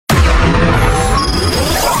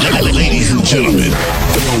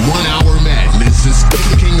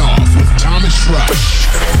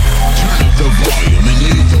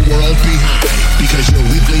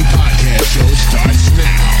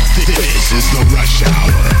is the Rush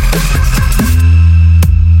Hour.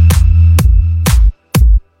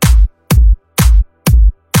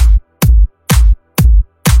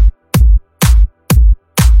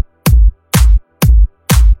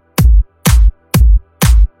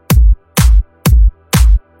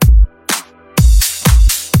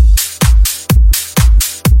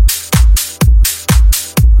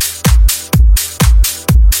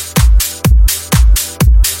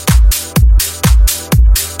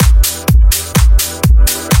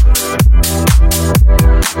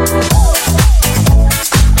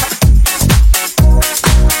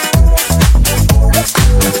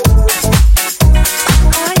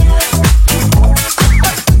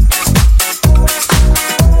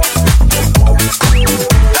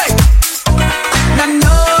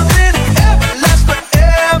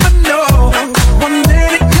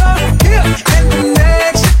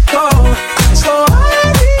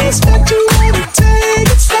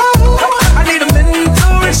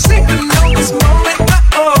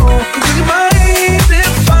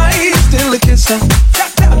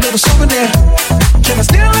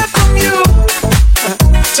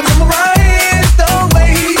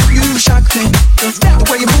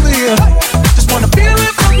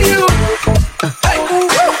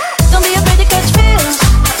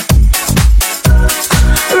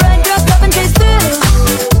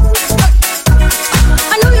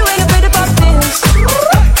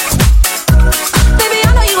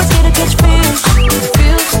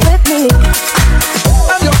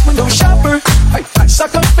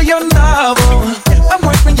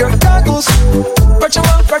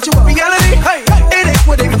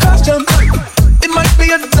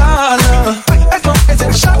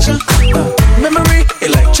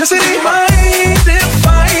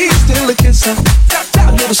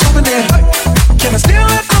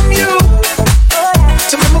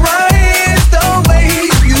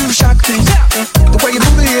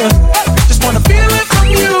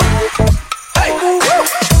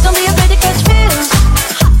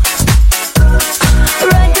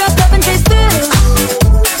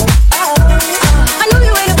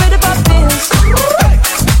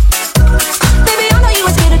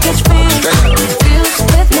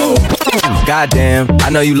 Goddamn, I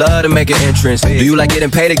know you love to make an entrance. Do you like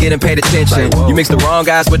getting paid or getting paid attention? You mix the wrong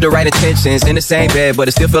guys with the right intentions. In the same bed, but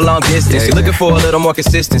it still feel long distance. You're looking for a little more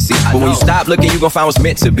consistency, but when you stop looking, you gon' find what's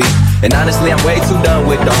meant to be. And honestly, I'm way too done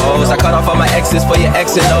with the hoes. I cut off all my exes for your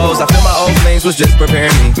X and O's. I feel my old flings was just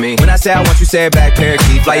preparing me. When I say I want you, say it back,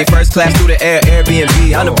 parakeet. Fly your first class through the air,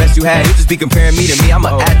 Airbnb. I'm the best you had, you just be comparing me to me.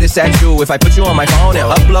 I'ma add this at you. If I put you on my phone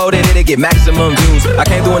and upload it, it'll get maximum views. I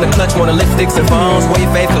came through in the clutch, wanna lipsticks and phones. Wear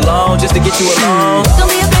your faith cologne just to get you alone. Don't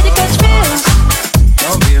be afraid to catch feels.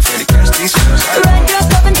 Don't be afraid to catch these feels. Red dress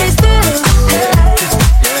up and taste feels.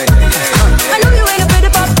 I know you ain't afraid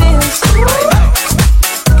about feels.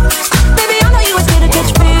 Baby, I know you ain't scared to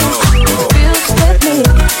catch feels. Feels with me.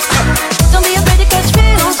 Don't be afraid to catch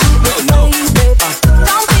feels. Don't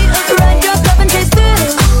be red dress up and taste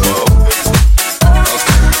feels.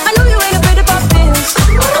 I know you ain't afraid about feels.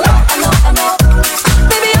 I know.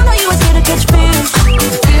 Baby, I know you ain't scared to catch feels.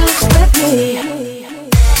 Feels with me.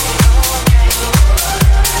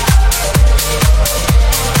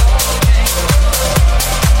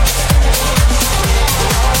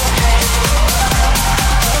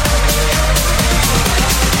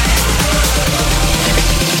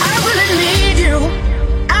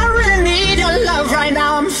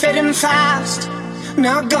 Fading fast,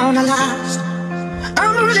 not gonna last.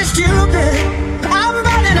 I'm really stupid, I'm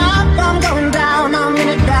burning up, I'm going down, I'm in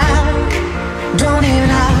it bad. Don't even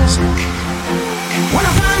ask. When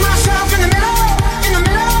I find myself in the middle, in the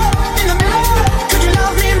middle, in the middle, could you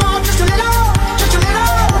love me more, just a little, just a little?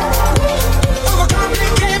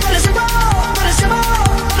 Overcomplicate, but it's simple, but it's simple,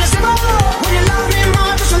 but it's simple. When you love me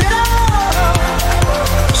more, just a little.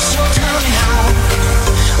 So tell me how,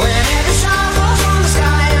 when every star falls on the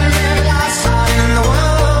sky and every last time in the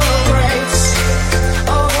world breaks.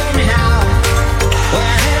 Oh, hold me now.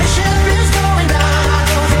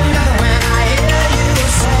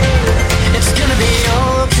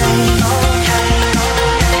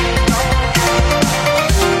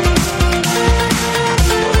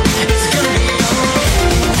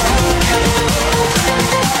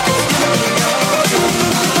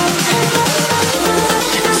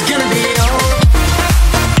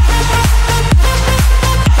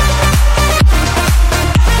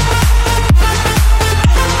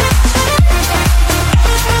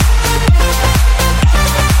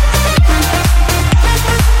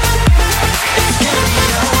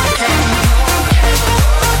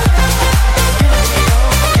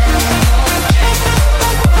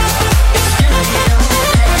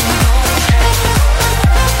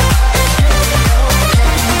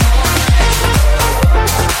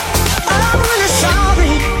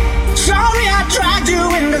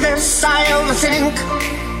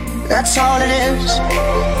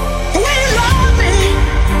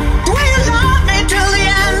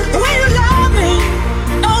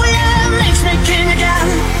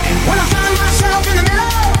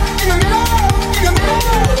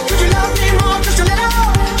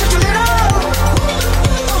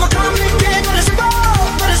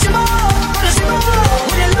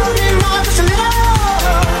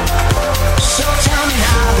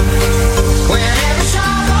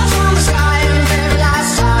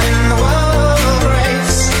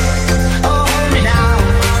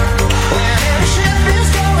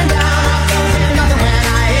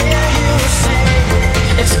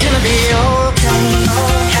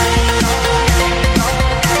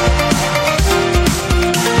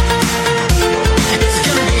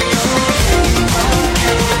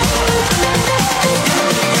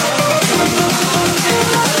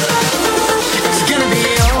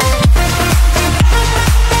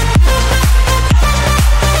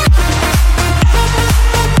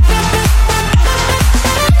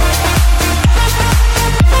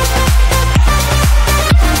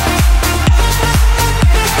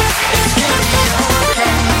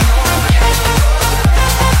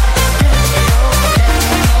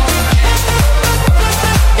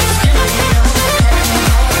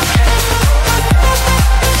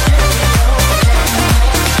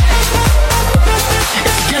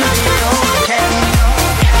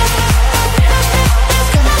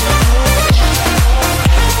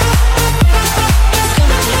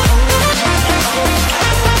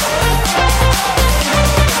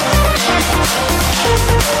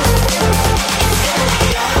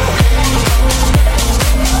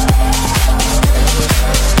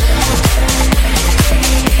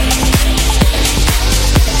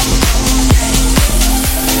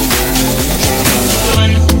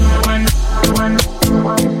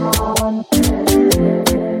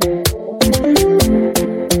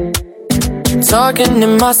 talking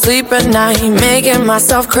in my sleep at night, making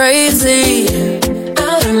myself crazy.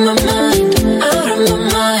 Out of my mind, out of my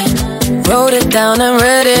mind. Wrote it down and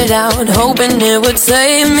read it out, hoping it would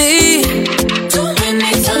save me. Too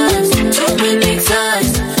many times, too many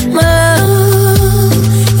times. My love,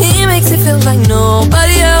 he makes me feel like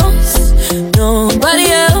nobody else, nobody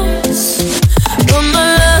else. But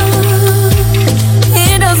my love,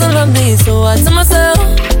 he doesn't love me, so I tell myself,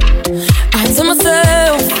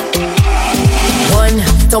 one,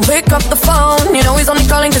 don't pick up the phone, you know he's only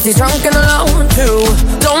calling cause he's drunk and alone. Two,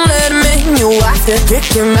 don't let him in, you have to kick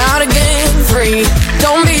him out again. Three,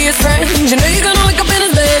 don't be his friend, you know you're gonna wake up in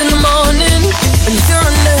his bed in the morning. And if you're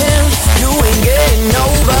under him, you ain't getting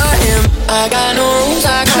over him. I got no rules,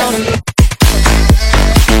 I got him.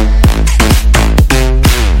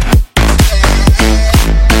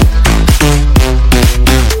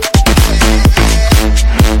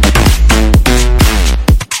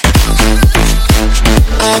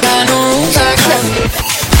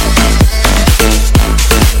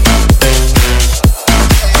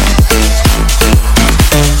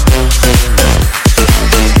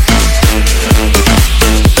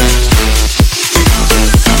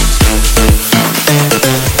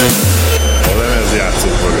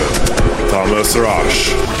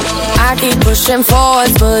 I keep pushing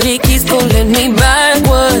forwards, but he keeps pulling me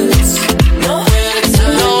backwards. Nowhere to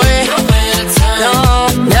turn, nowhere to turn. No,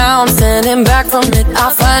 now I'm standing back from it,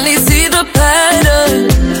 I finally see the pattern.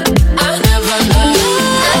 I never learned.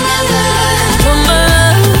 But my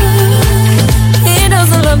love, he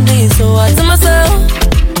doesn't love me, so I tell myself,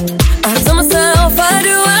 I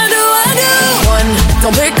do. One,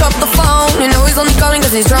 don't pick up the phone, you know he's only calling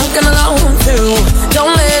cause he's drunk and alone. Two,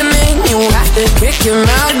 don't let him in, you have to kick him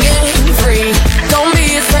out again. Three, don't be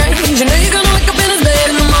his friend, you know you're gonna wake up in his bed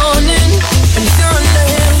in the morning. And if you're under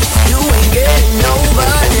him, you ain't getting over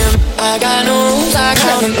him. I got no rules, I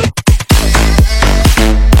got him.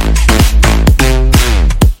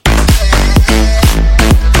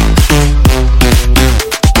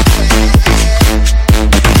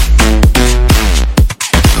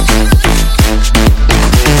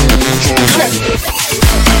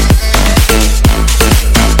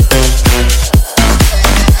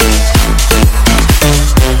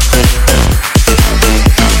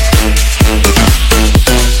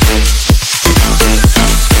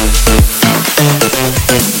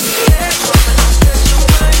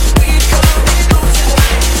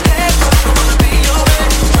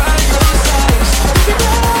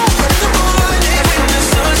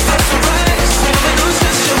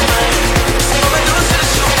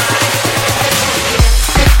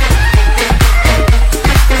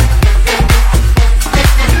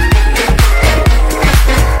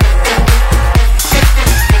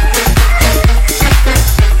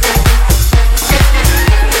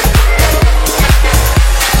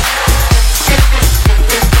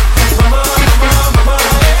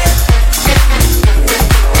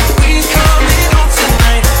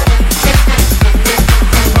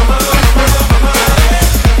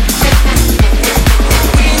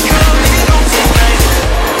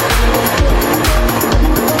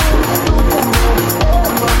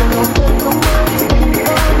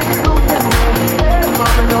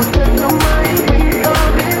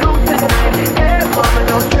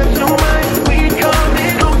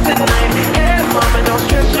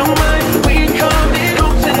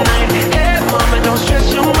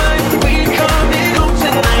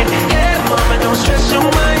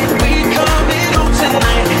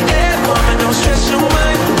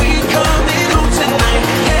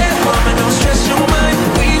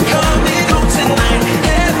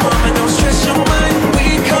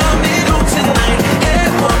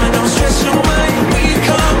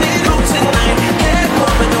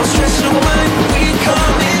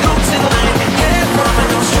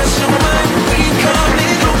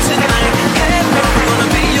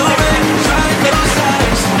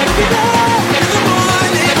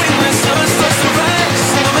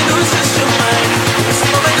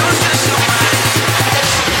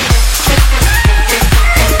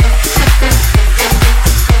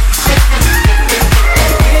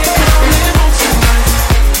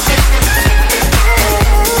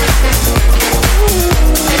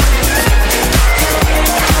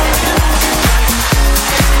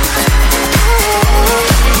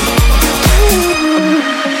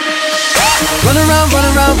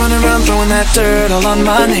 Running around throwing that dirt all on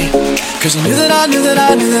my name. Cause I knew that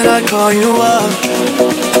I'd call you up.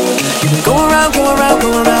 You would go around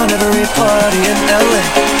every party in LA.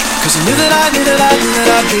 Cause I knew that I'd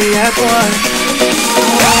be at one.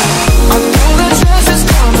 I know that trust is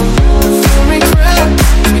coming, feel me crap.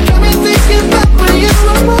 You got me thinking about when you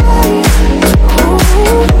were mine.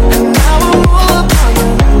 And now I'm all up on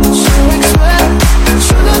you. What you expect?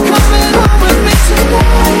 You're not coming home with me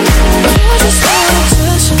tonight. You just want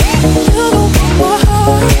attention. You don't want my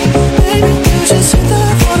heart. Baby, you just hit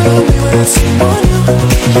that water. We were someone new.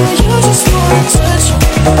 Yeah, you just want attention.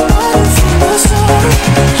 Right from the start.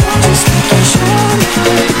 You're just making sure I'm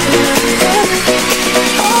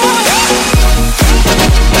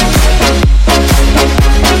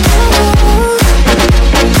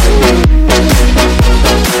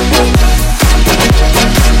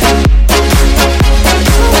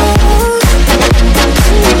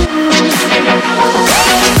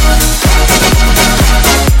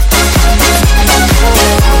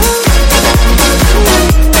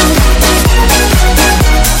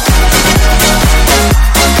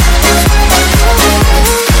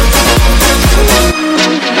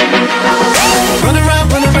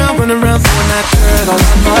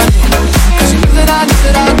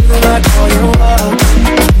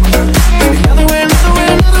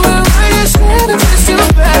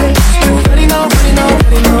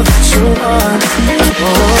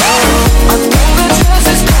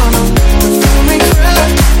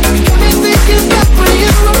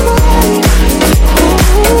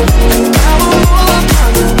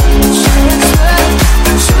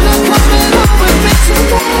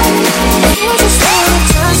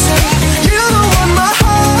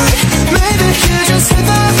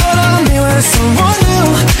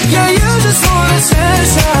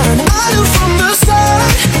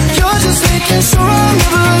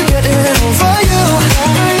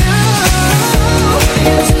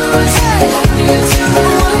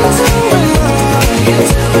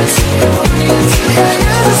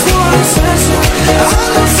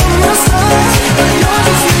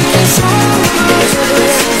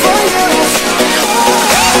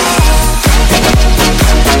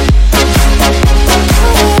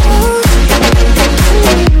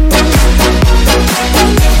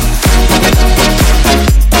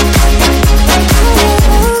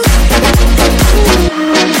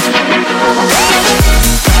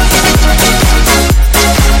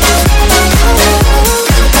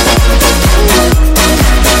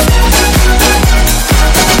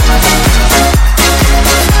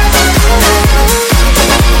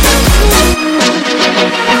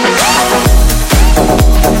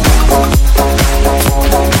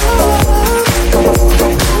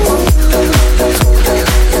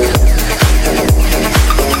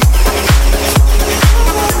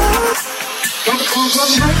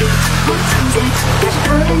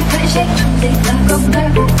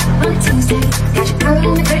Tuesday,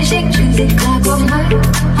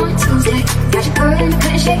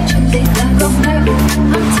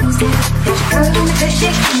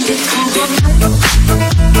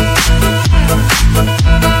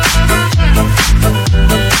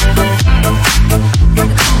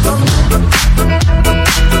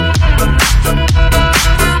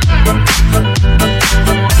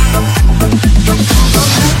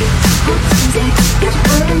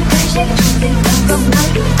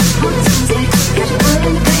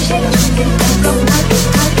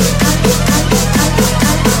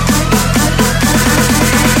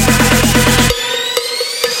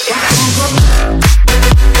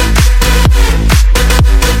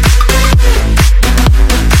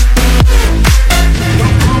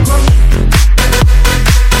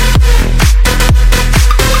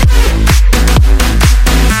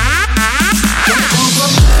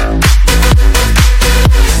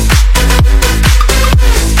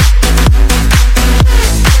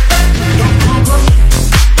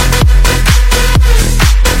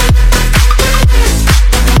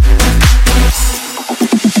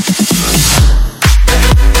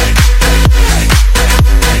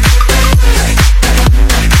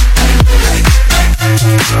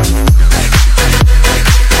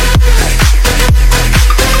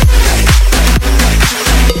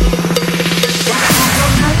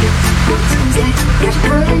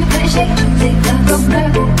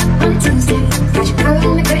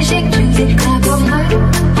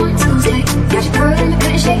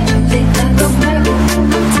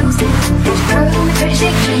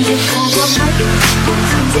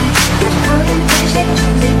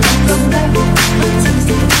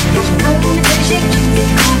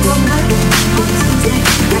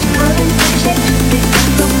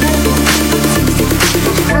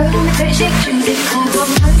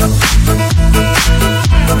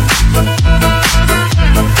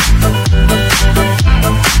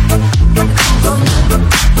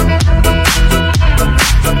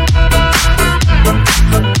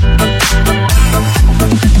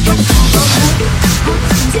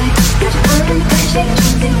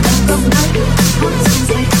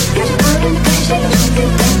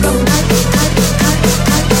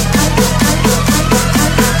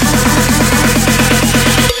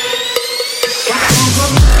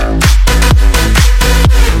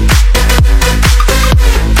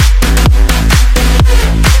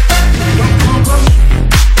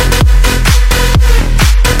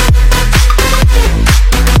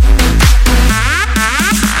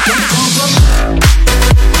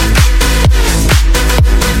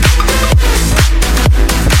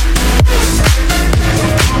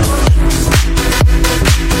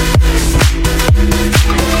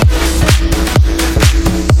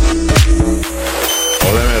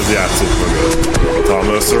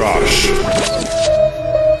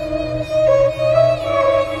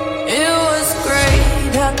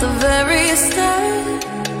 very start,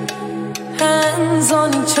 hands on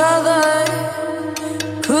each other,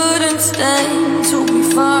 couldn't stand to be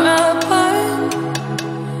far apart.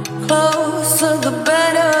 Closer the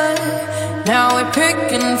better. Now we're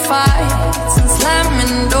picking fights and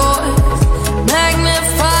slamming doors,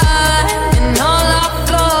 magnifying all our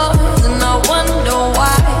flaws. And I wonder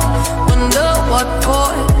why, wonder what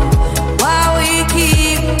for, why we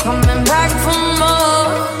keep coming back for more.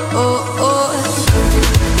 Oh, oh.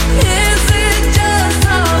 Is it just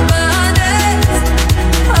our bodies?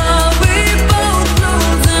 Are we both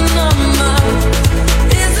losing our minds?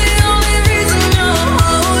 Is the only reason you're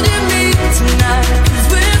holding me tonight 'cause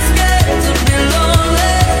we're scared to be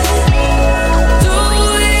lonely? Do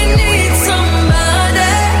we need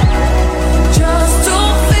somebody just to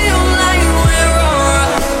feel like we're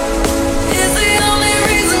alright? Is the only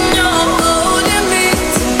reason you're holding me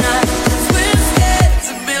tonight 'cause we're scared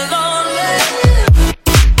to be lonely?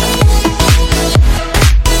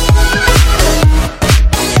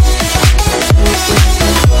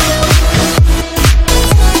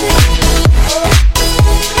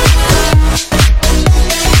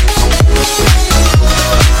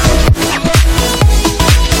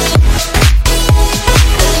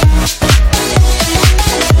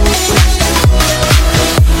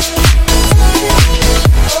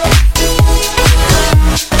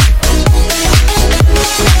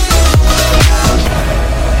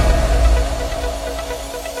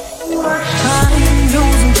 I'm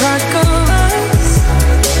losing track of us.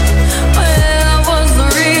 Where was the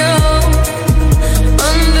real?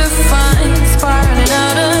 Undefined, spiraling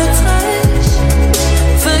out of touch.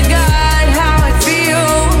 Forgot how it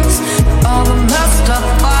feels. All the messed up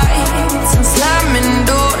fights and slamming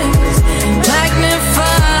doors,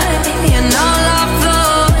 magnifying all our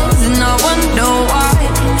flaws. And I wonder why,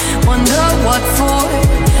 wonder what for.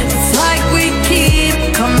 It's like we keep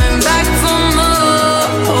coming back for more.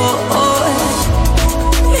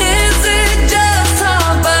 Is it just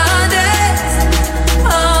our bodies?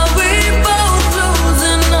 Are we both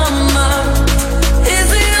losing our minds? Is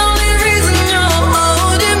the only reason you're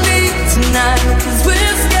holding me tonight 'cause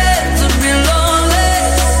we're scared to be lonely?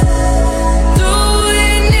 Do we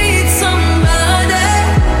need somebody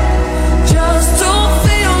just to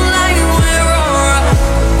feel like we're alright?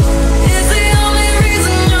 Is the only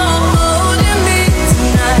reason you're holding me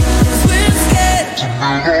tonight 'cause we're scared to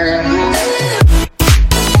be lonely?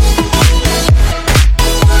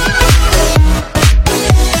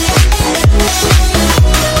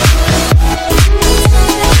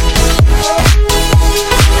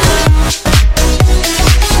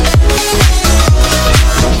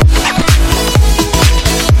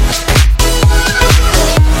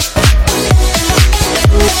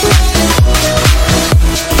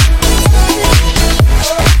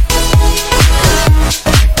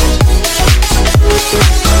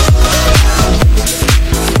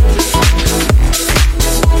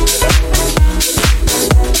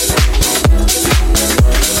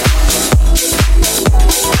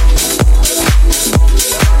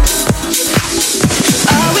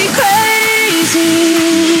 Are we crazy?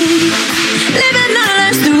 Living our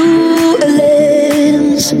lives through a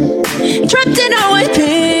lens, trapped in our white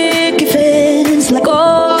picket fence like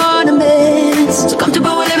ornaments. So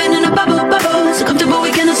comfortable we're living in a bubble, bubble. So comfortable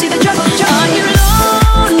we cannot see the trouble. Are you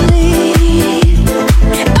lonely?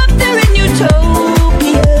 Up there in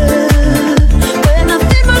utopia, where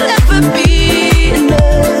nothing will ever be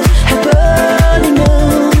enough. Happily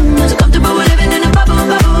numb. So comfortable we're living in a bubble,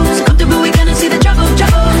 bubble. So comfortable we cannot see the trouble,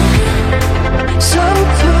 trouble. So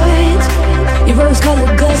tight, your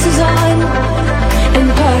rose-colored glasses on, and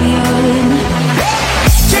party on.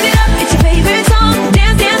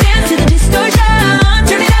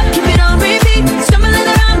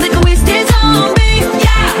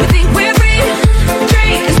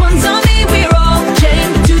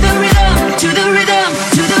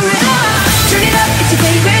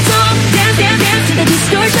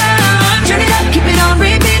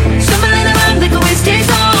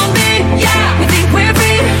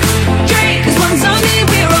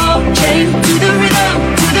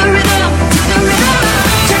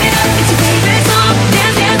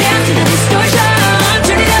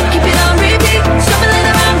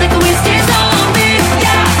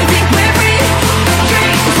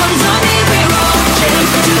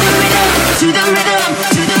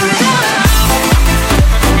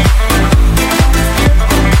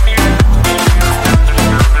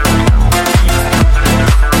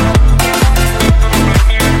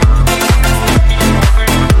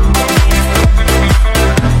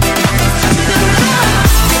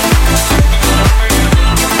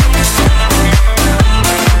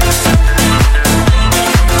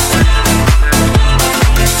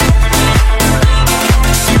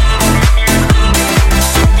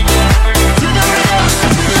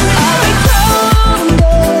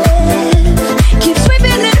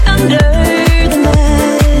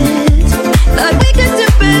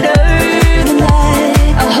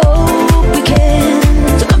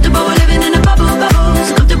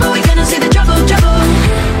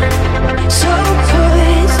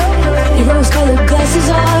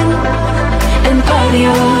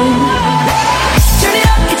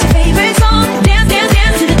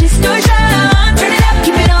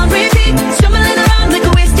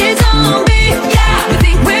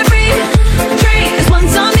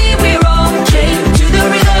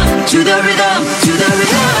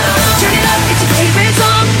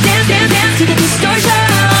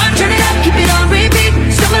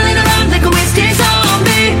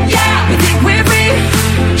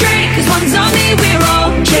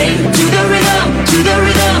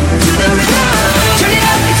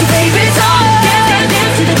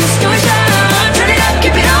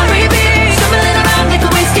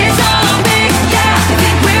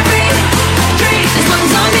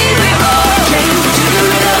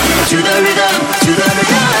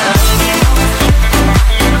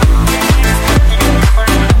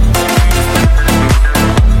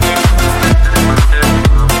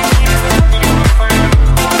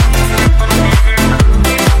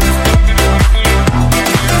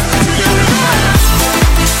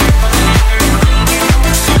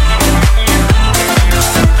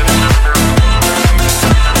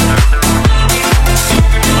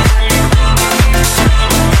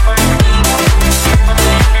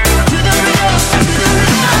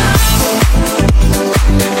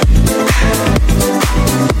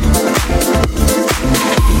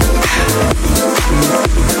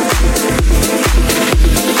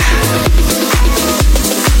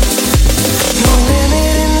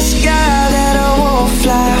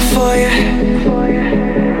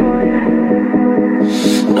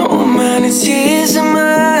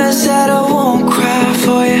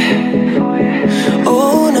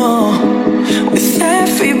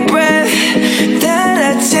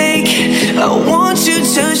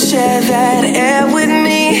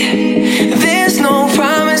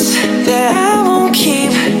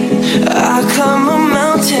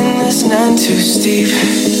 too steep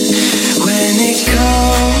when it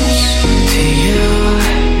comes to you.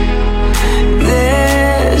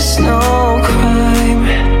 There's no crime.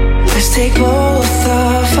 Let's take both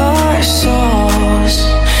of our souls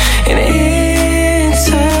and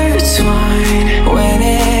intertwine when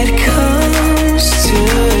it comes to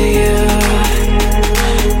you.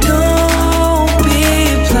 Don't be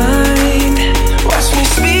blind. Watch me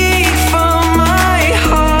speak from my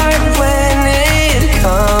heart when it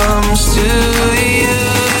comes to you.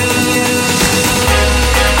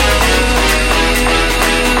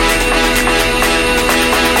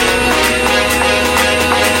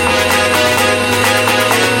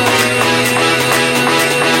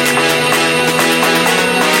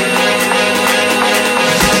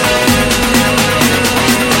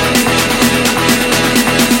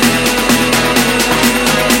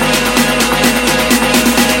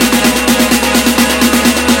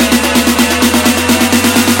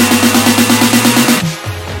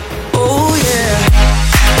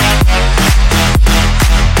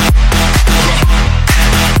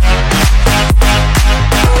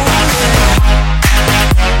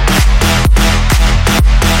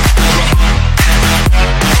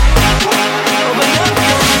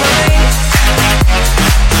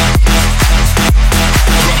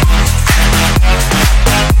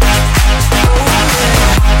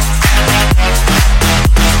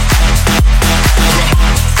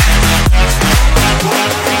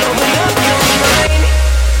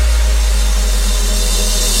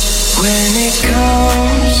 When it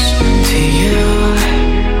comes to you,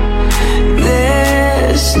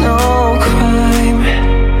 there's no crime.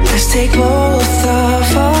 Let's take both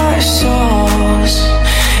of our souls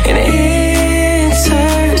and intertwine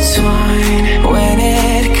when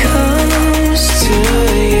it comes to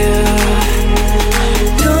you.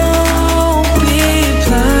 Don't be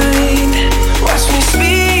blind. Watch me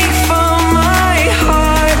speak from my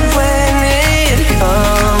heart when it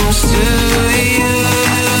comes to you.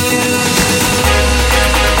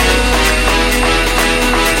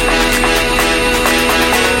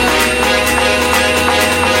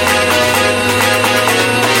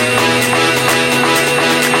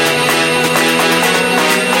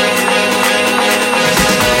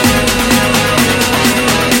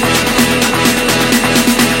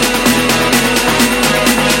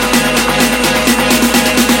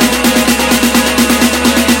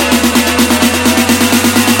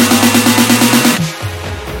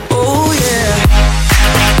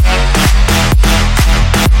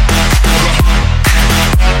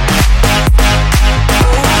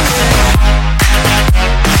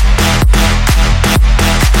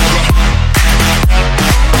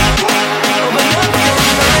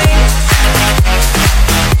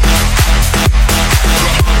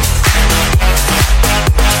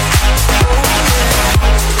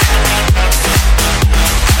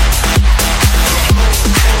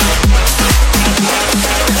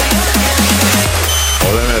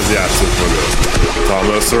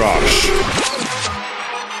 Thomas Rush.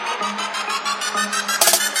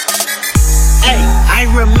 I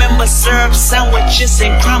remember syrup sandwiches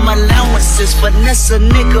and crime allowances. Finesse a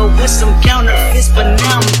nigga with some counterfeits, but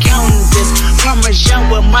now I'm counting this. Parmesan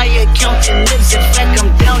where my accountant lives, in fact I'm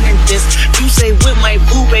down in this. You say with my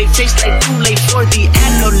boo babe, tastes like Kool-Aid for the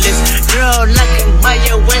analyst. Girl, I can buy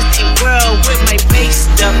a Westie world with my base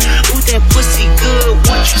stuff. Ooh, that pussy good,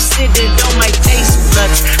 once you sit it on my taste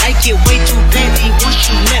buds. I get way too petty once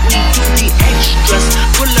you let me do the extras.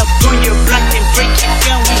 Pull up on your block and break it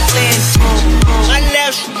down, we playing. My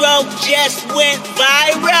left stroke just went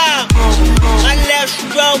viral. My left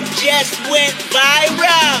stroke just went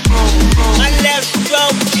viral. My left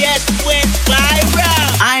stroke just went viral.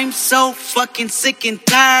 I'm so fucking sick and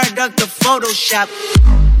tired of the Photoshop.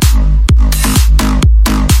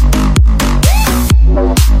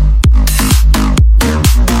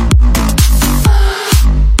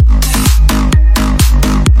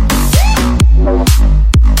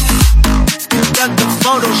 The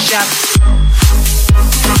Photoshop.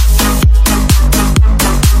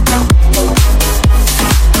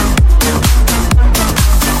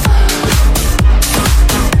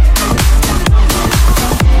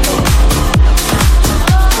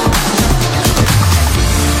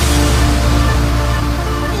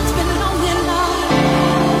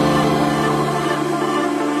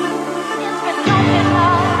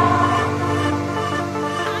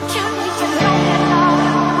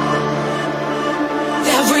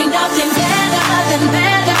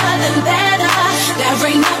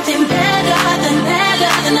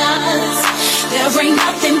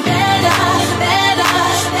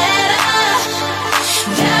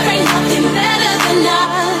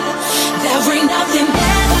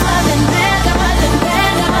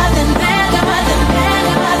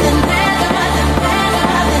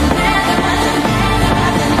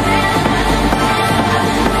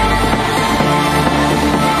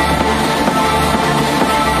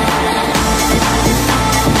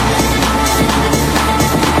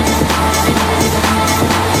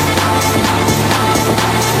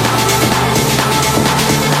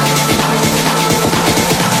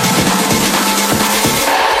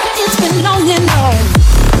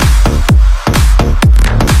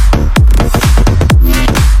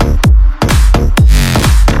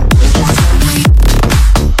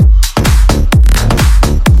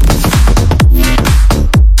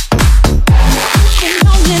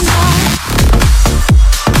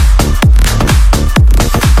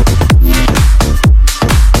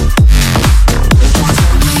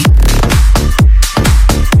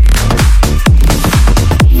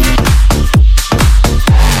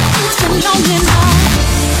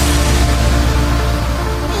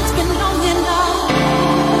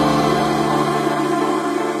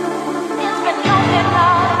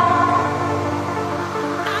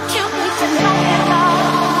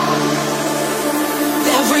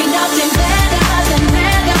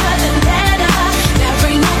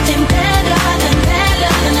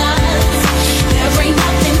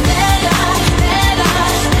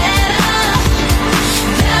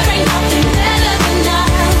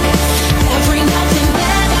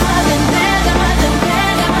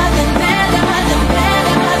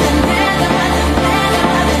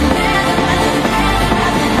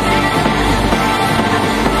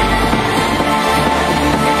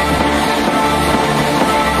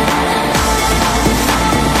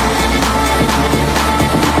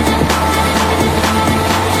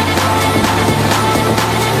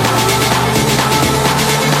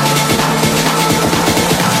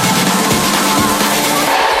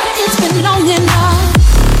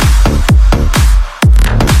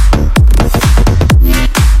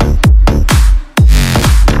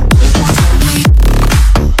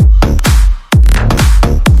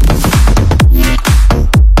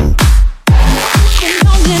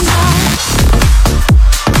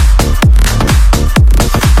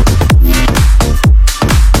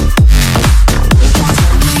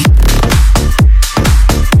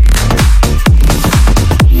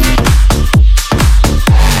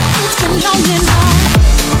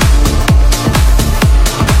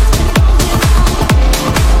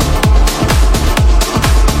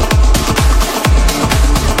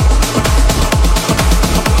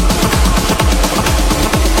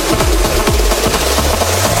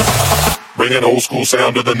 Bringing old school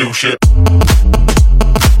sound to the new shit.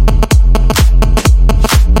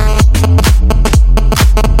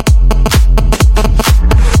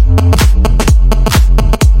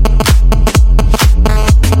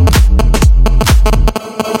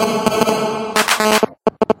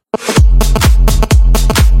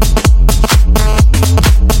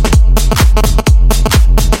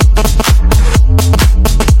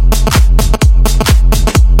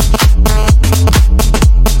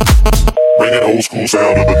 Old school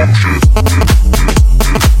sound of the new shit.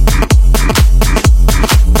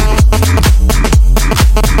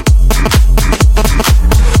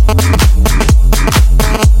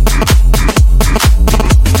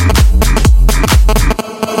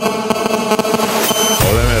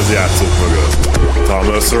 A lemezjátszók mögött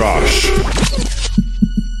Thomas Rush.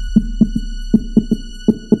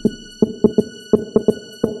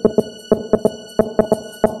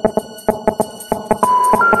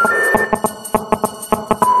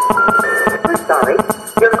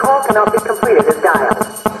 Cannot be completed as dialed.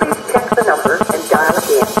 Please check the number and dial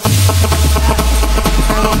again.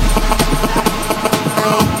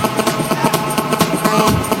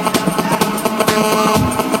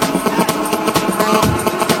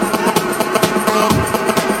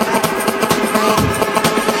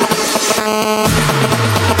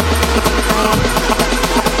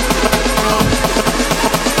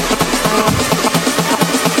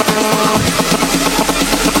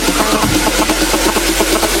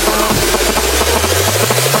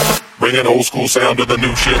 Bringing old school sound to the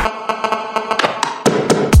new shit.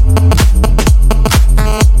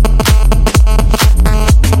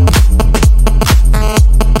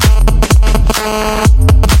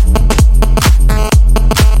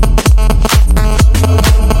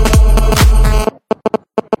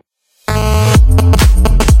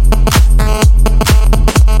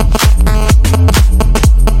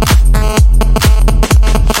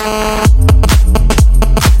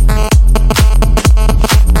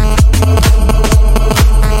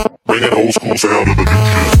 Old school sound of the new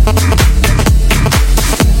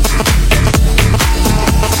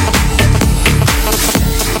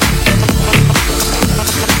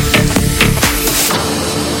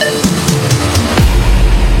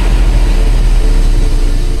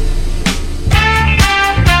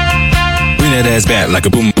Bring that ass back like a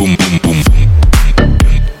boom, boom, boom, boom.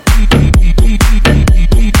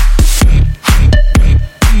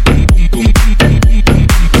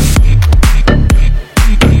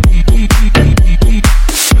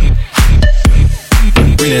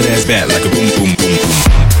 Bring that ass back like a boom, boom, boom, boom.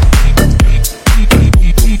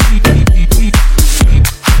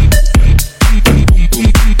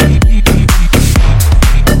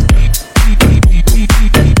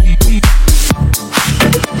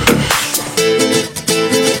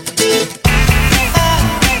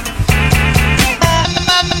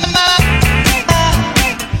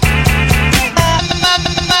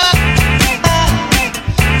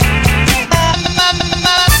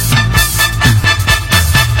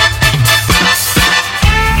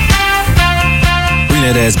 Bring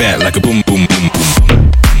that ass back like a boom, boom, boom, boom.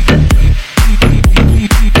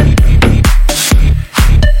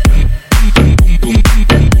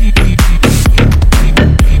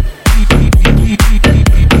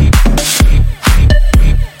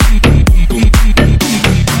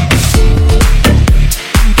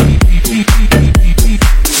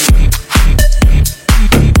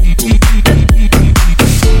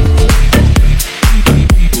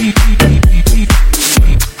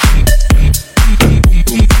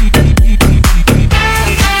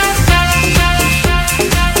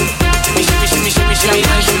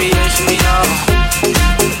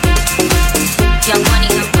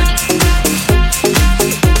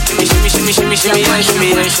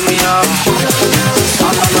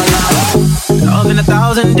 Love in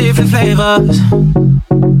 1,000 different flavors.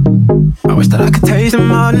 I wish that I could taste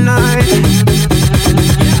them all night.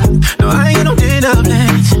 No, I ain't got no dinner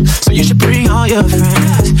plans, so you should bring all your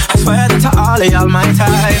friends. I swear that to all of y'all my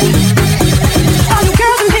type. All you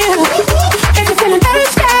girls in here, if you're feeling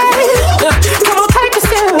thirsty, come on, take a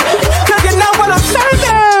sip, 'cause you know what I'm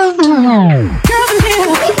serving. Girls in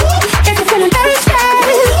here, if you're feeling thirsty,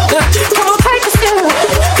 come on, take a sip,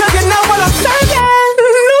 'cause you know what I'm serving.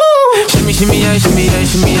 Shimmy, shimmy, yeah, shimmy, yeah,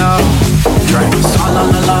 shimmy, yeah. Drink, swalla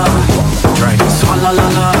la la. Drink, swalla la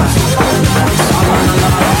la. Swalla la la.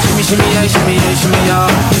 Shimmy, shimmy, yeah, shimmy, yeah, shimmy, yeah.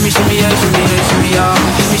 Shimmy, shimmy, yeah, shimmy, yeah, shimmy, yeah.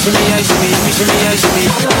 Shimmy, shimmy, yeah, shimmy, shimmy, shimmy, yeah,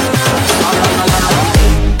 shimmy.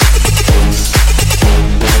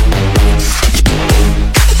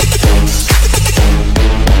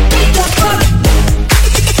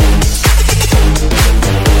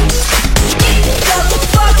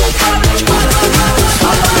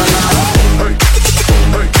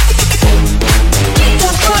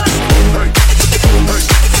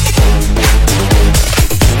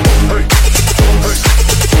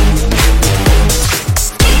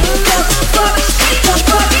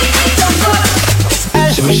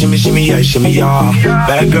 shimmy yeah, shimmy yeah.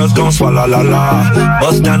 Bad girls gon' swallow la la.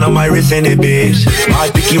 Bust down on my wrist in it, bitch. My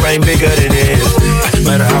pinky ring bigger than this.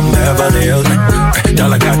 Matter how I'm Beverly Hills.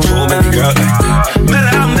 Dollar got too many girls.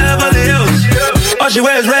 Matter how I'm Beverly Hills. All she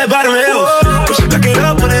wears red bottom heels. When she back it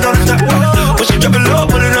up, put it on the top. When she drop it low,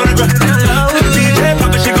 put it on the ground. DJ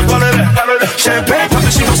pop it, she gon' swallow that. Champagne pop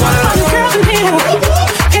it, she gon' swallow that. Girls in here,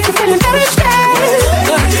 if you're feeling very sad,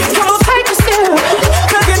 come on, take a sip.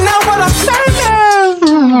 Cause you know what I'm saying.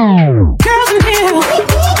 Girls in here,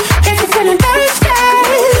 if you're feeling very sad,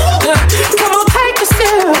 come on, take a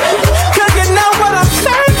sip. Cause you know what I'm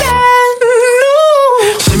saying.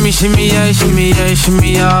 Shimmy, shimmy, yeah, shimmy, yeah,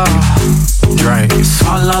 shimmy, yeah. Drink,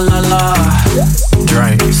 swalla la la.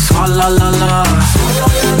 Drink, swalla la la.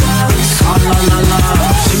 Swalla la la.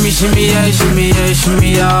 Shimmy, shimmy, yeah, shimmy, yeah,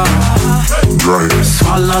 shimmy, yeah. Drink.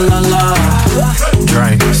 Swalla la la.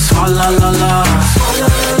 Drink, swalla la la.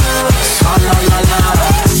 Swalla la la.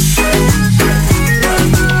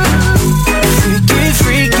 Freaky,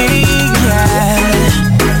 freaky, yeah.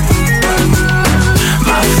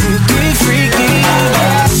 My freaky, freaky,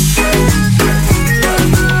 yeah.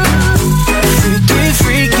 Freaky,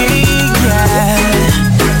 freaky, yeah.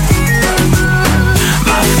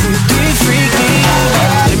 My freaky, freaky, yeah.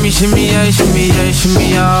 Shimmy, yeah, shimmy, yeah, shimmy,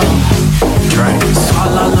 yeah. Drink,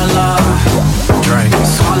 swalla la la. Drink,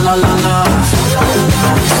 swalla la la.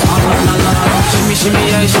 Swalla la la. Shimmy, shimmy,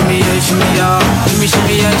 yeah, shimmy, yeah, shimmy, yeah. Shimmy,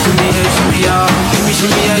 shimmy, yeah, shimmy, yeah, shimmy, yeah. Shimmy,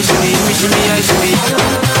 shimmy, yeah, shimmy, shimmy, yeah, shimmy.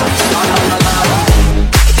 Swalla la la.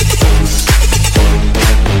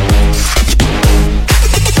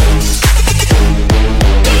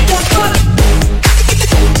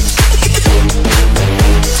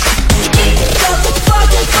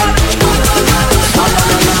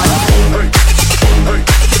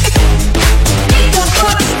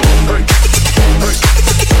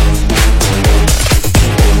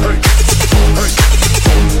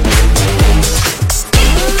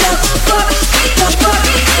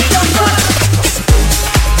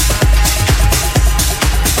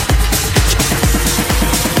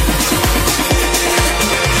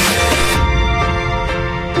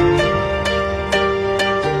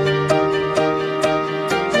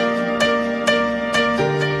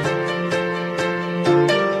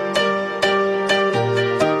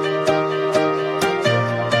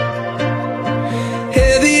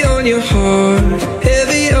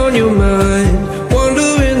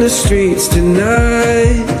 Streets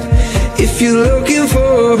tonight. If you're looking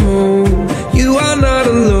for a home, you are not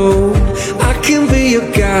alone. I can be your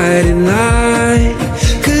guiding light.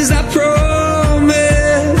 Cause I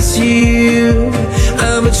promise you,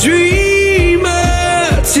 I'm a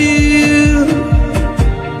dreamer too.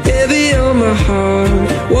 Heavy on my heart,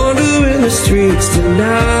 wandering the streets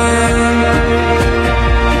tonight.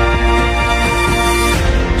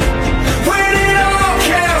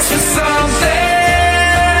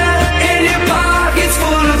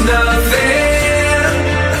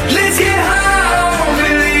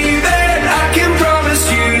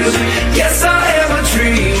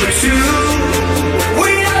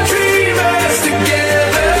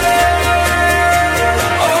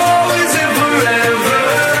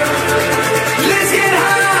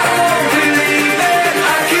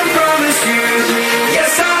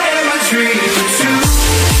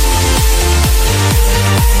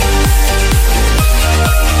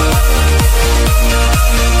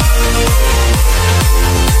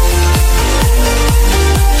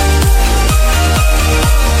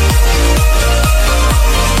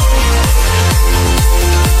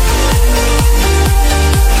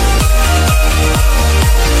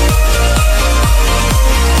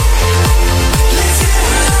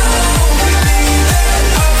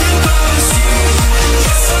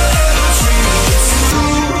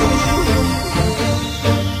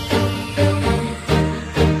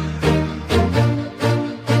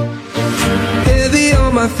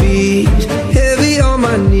 Heavy on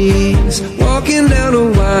my knees, walking down a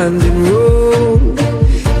winding road.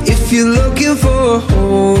 If you're looking for a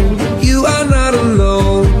home, you are not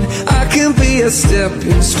alone. I can be a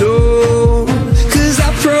stepping stone. Cause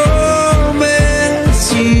I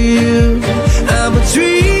promise you, I'm a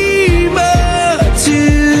dreamer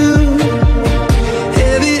too.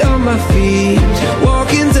 Heavy on my feet,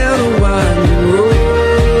 walking down a winding road.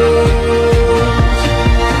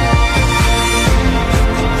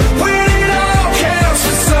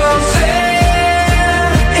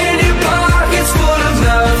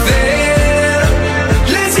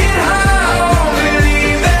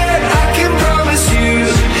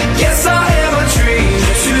 Yes, I am.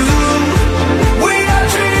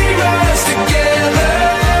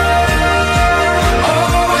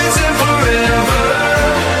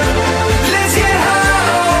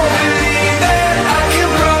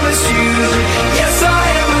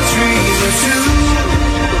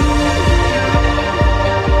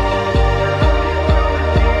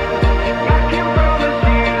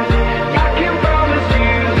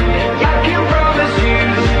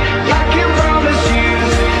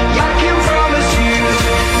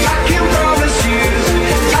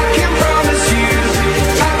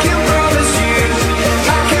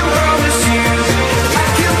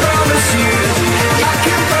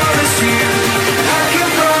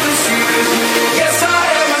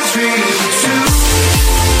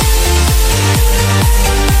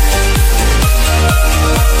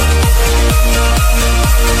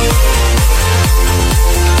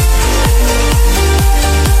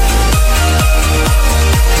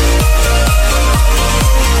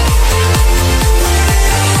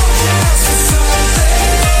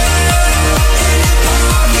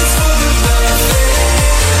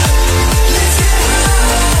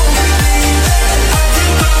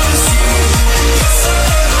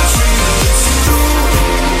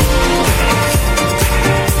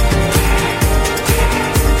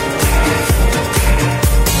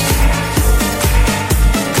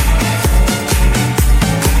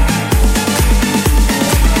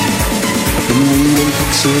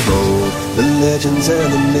 books of old, the legends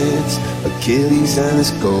and the myths, Achilles and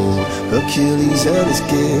his gold, Hercules and his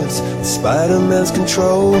gifts, Spider-Man's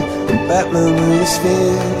control, and Batman with his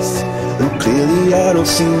fists. And clearly I don't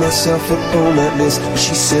see myself upon that list. But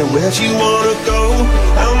she said, where'd you wanna go?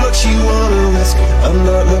 How much you wanna risk? I'm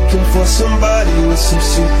not looking for somebody with some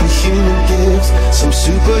superhuman gifts, some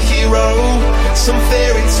superhero, some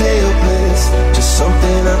fairy tale bliss. Just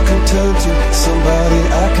something I can turn to, somebody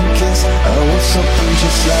I can kiss. I want something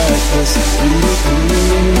just like this.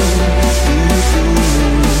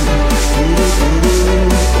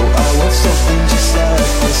 Oh, I want something just like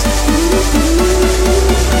this.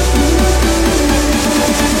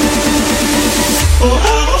 Oh,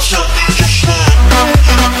 I want something just like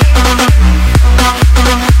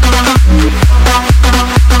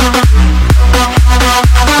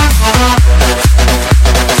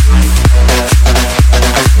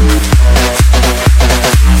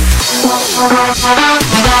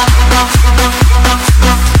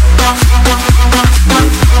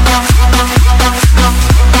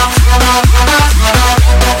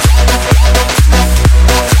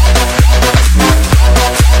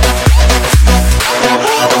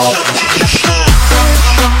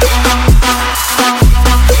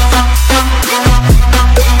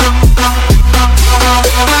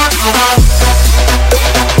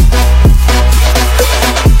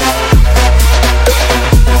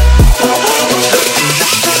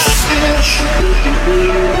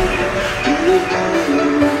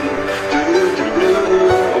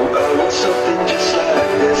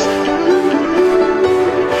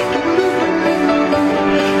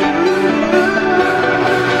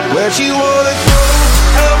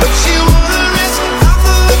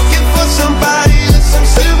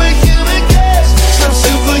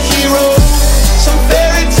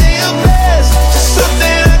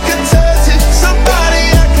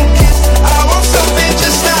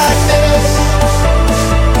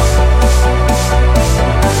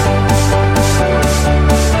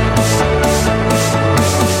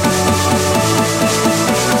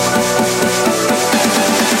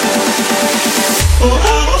oh,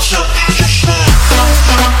 I want something just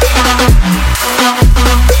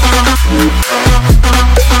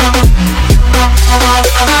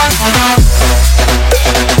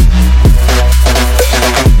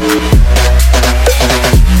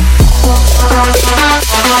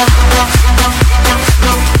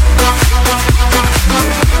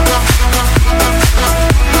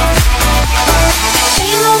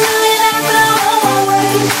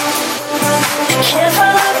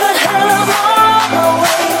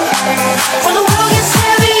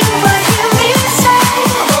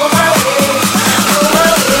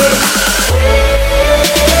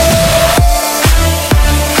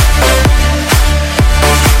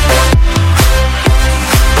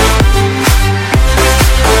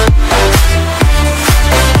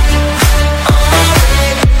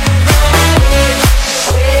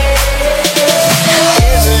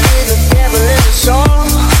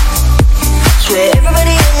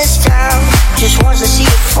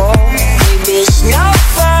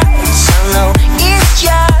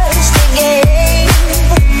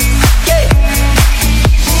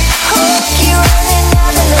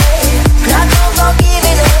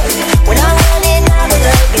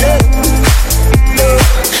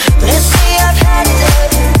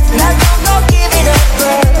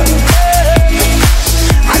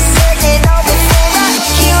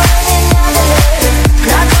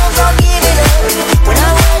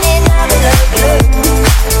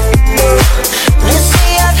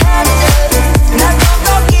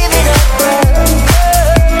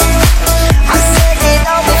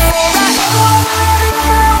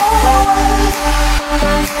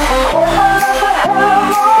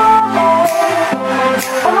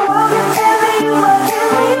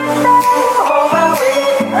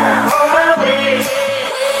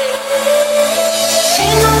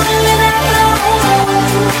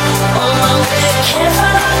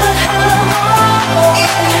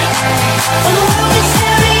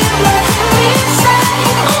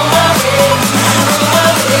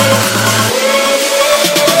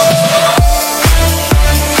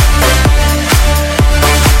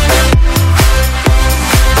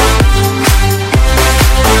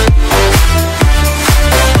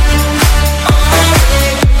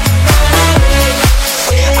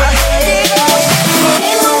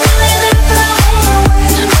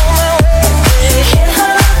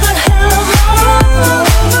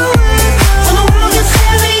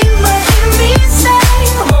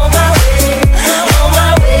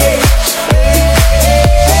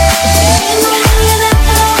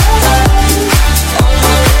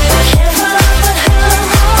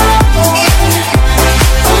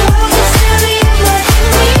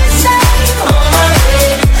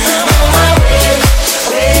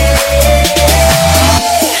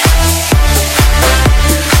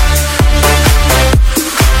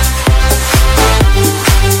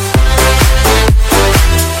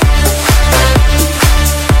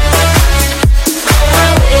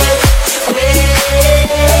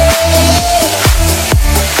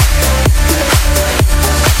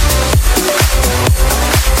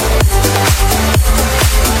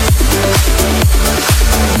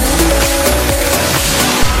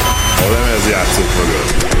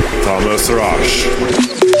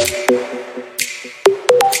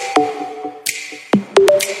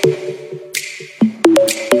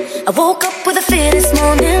I woke up with a fear this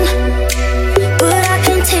morning, but I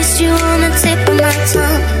can taste you on the tip of my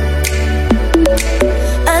tongue.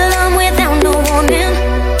 Alarm without no warning.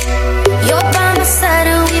 You're by my side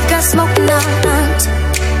and we've got smoke in our lungs.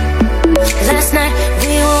 Last night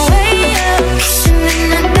we were way up, kissing in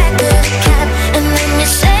the back of the cab, and then you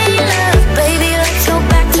say, love, baby, let's go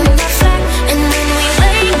back to my flat. And when we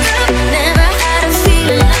wake up, never had a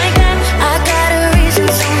feeling like that. I got a reason,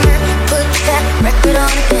 so man, put that record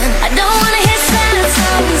on again. I don't wanna hear sad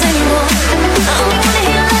songs anymore, I only wanna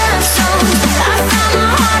hear love songs. I found my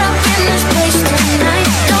heart up in this place tonight.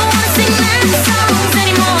 Don't wanna sing that songs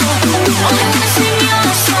anymore, only wanna sing your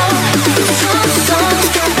song. Some songs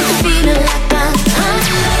got me feeling like that.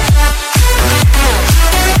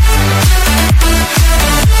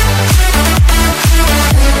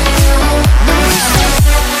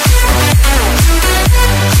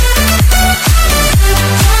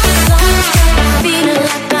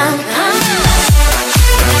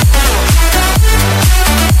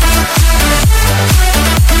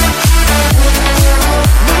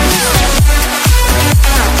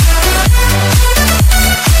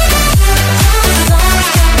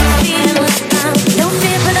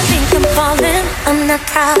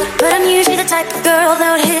 But I'm usually the type of girl that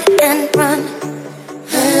would hit and run.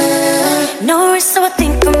 No risk, so I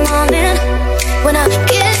think I'm all in. When I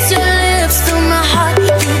kiss your lips, feel my heart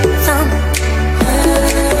beat thump.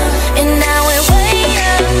 And now we're way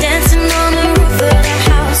up, dancing on the roof of the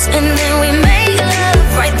house. And then we make love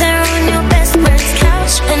right there on your best friend's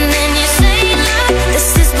couch. And then you say, love, this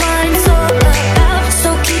is what it's all about.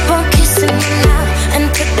 So keep on kissing me now and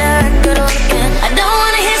put that record on again. I don't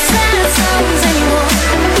wanna hear sad songs anymore,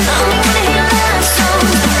 I only wanna hear love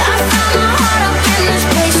songs. I found my heart up in this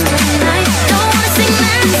place tonight. Don't wanna sing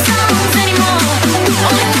that songs anymore,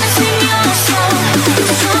 only wanna sing your song.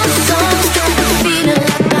 Some songs got me feeling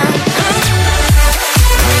like that.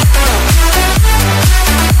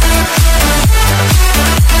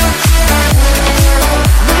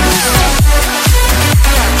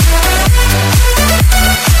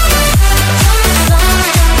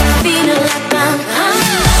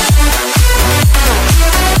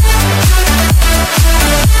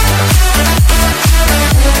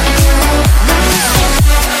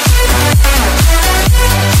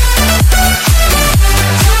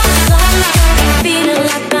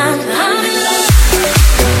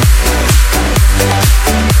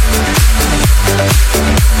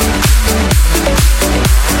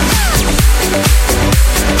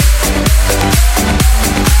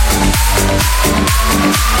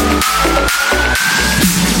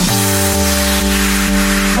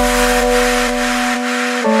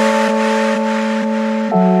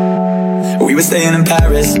 We were staying in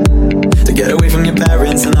Paris to get away from your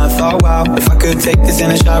parents, and I thought, wow, if I could take this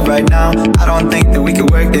in a shot right now, I don't think that we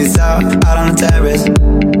could work this out on the terrace.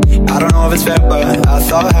 I don't know if it's fair, but I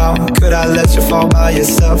thought, how could I let you fall by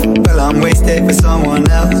yourself? Well, I'm wasted with someone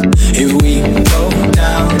else. If we go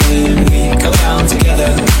down, then we go down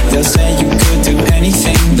together. They'll say you could do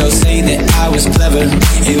anything, they'll say that I was clever.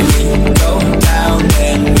 If we go down,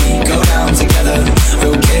 then we go down together.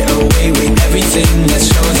 We'll get away with everything, let's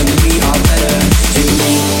show them we are better. If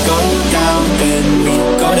we go down, then we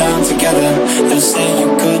go down together. They'll say you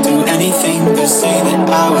could do anything, they'll say that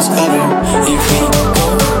I was clever. If we go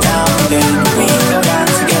down, then we go down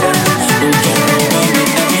together. We'll get away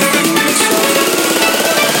with everything, let's show them.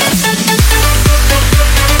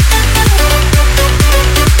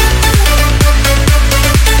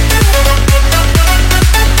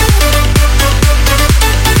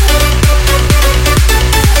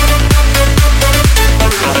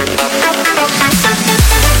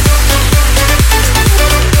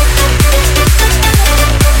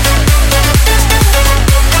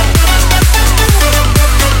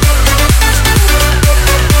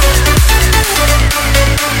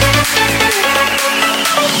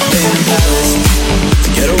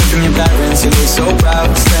 So proud,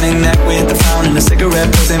 standing there with the fountain, a cigarette,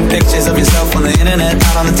 posting pictures of yourself on the internet,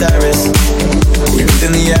 out on the terrace. We lived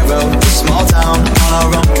in the arrow, a small town, on our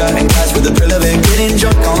own, cutting glass with the thrill of it, getting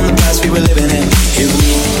drunk on the past we were living in. If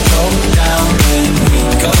we go down, then we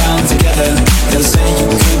go down together. They'll say you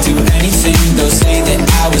could do anything, they'll say that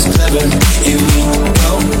I was clever. If we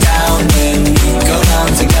go down, then we go down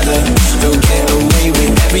together. We'll get away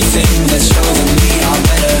with everything, let's show them we are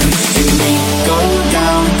better. If we go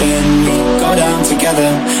down, then we go down together.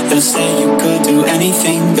 They'll say you could do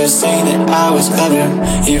anything, they'll say that I was clever.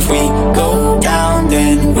 If we go down,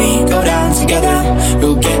 then we go down together.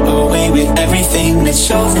 We'll get away with everything, let's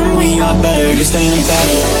show them we are better. You're staying in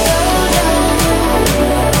Paris,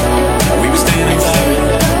 we were staying in Paris.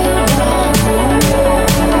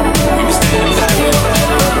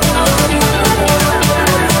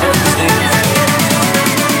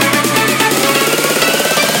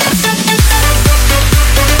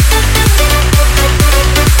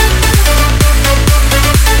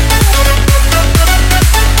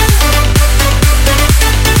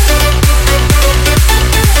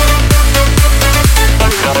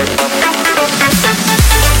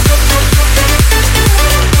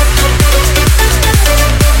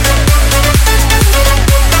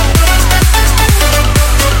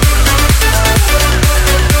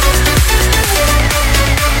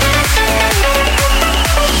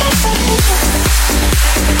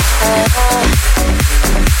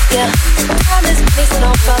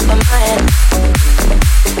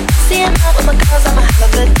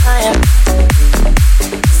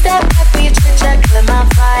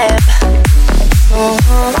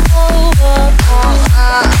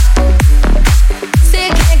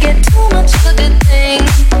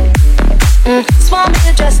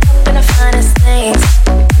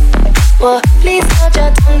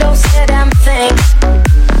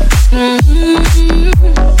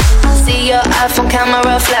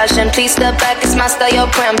 flashing. Please step back, it's my style, you're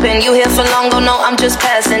cramping. You here for long, oh no, I'm just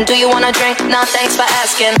passing. Do you wanna drink? Nah, thanks for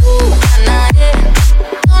asking. Ooh, nah, yeah.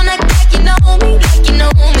 Don't act like you know me, like you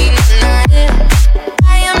know me, nah, yeah.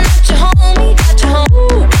 I am not your homie, not your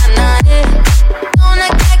homie, nah, yeah. Don't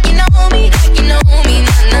act like you know me, like you know me,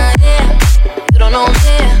 nah, yeah. You don't know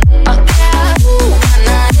me, oh yeah. Ooh,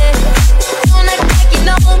 nah, yeah. Don't act like you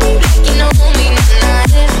know me, like you know me, nah,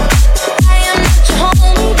 yeah. I am not your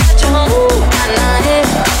homie, not your homie, nah, yeah.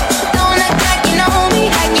 Don't act like you know me,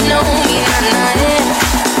 like you know me, nah, yeah.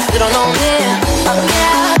 You don't know me, oh yeah.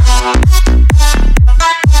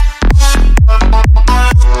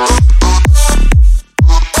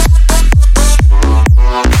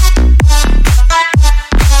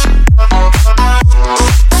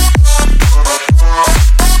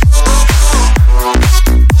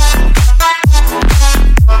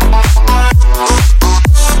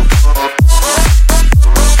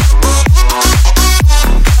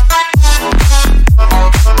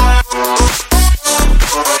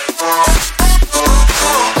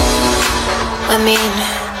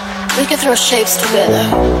 Throw shapes together,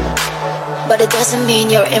 but it doesn't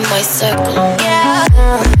mean you're in my circle. Yeah.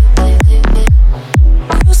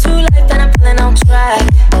 Cruise through life, then I'm pulling on track.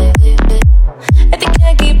 If you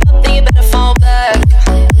can't keep up, then you better fall back.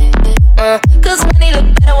 Cause money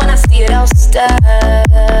look better when I see it all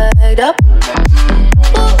stacked up.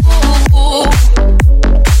 Ooh.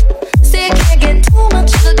 See, I can't get too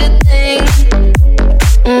much of a good thing.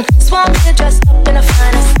 Swamp here dressed up in the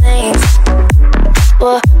finest things.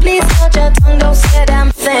 Well, please hold your tongue, don't say a damn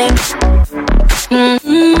thing.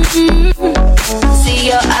 See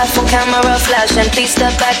your iPhone camera flashing. Please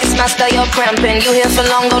step back, it's my style, you're cramping. You here for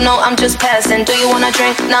long, oh no, I'm just passing. Do you wanna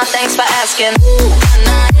drink? Nah, thanks for asking. Ooh,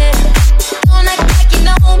 nah, yeah. Don't act like you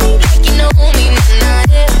know me, like you know me, nah,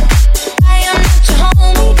 yeah. I am not your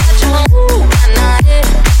homie, not your homie, nah, yeah.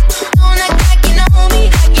 Don't act like you know me,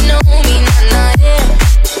 like you know me, nah, yeah.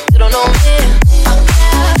 You don't know me, oh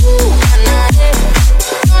yeah. Ooh, nah, yeah.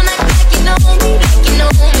 Don't act like you know me, like you know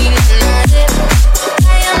me, nah, yeah.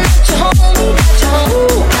 I am not your homie, not your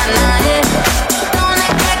homie, nah, yeah. Don't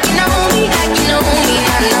act like you know me, like you know me,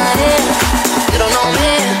 nah, yeah. You don't know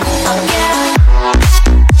me, oh yeah.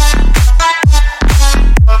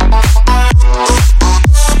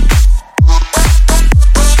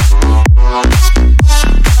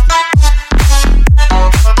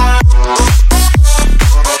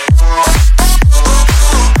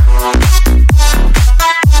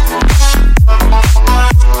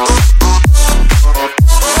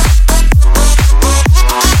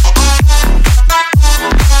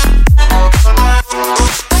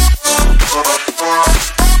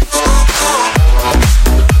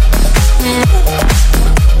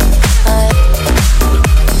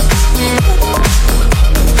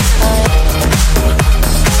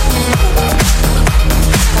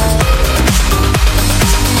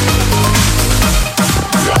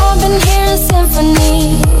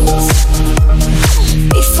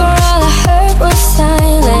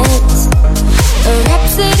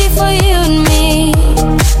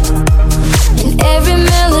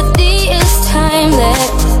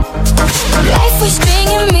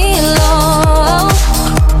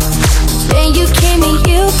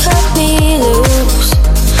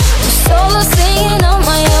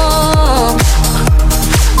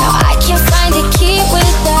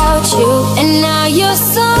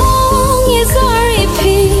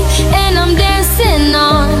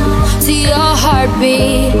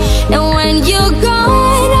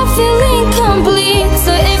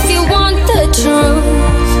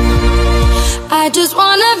 I just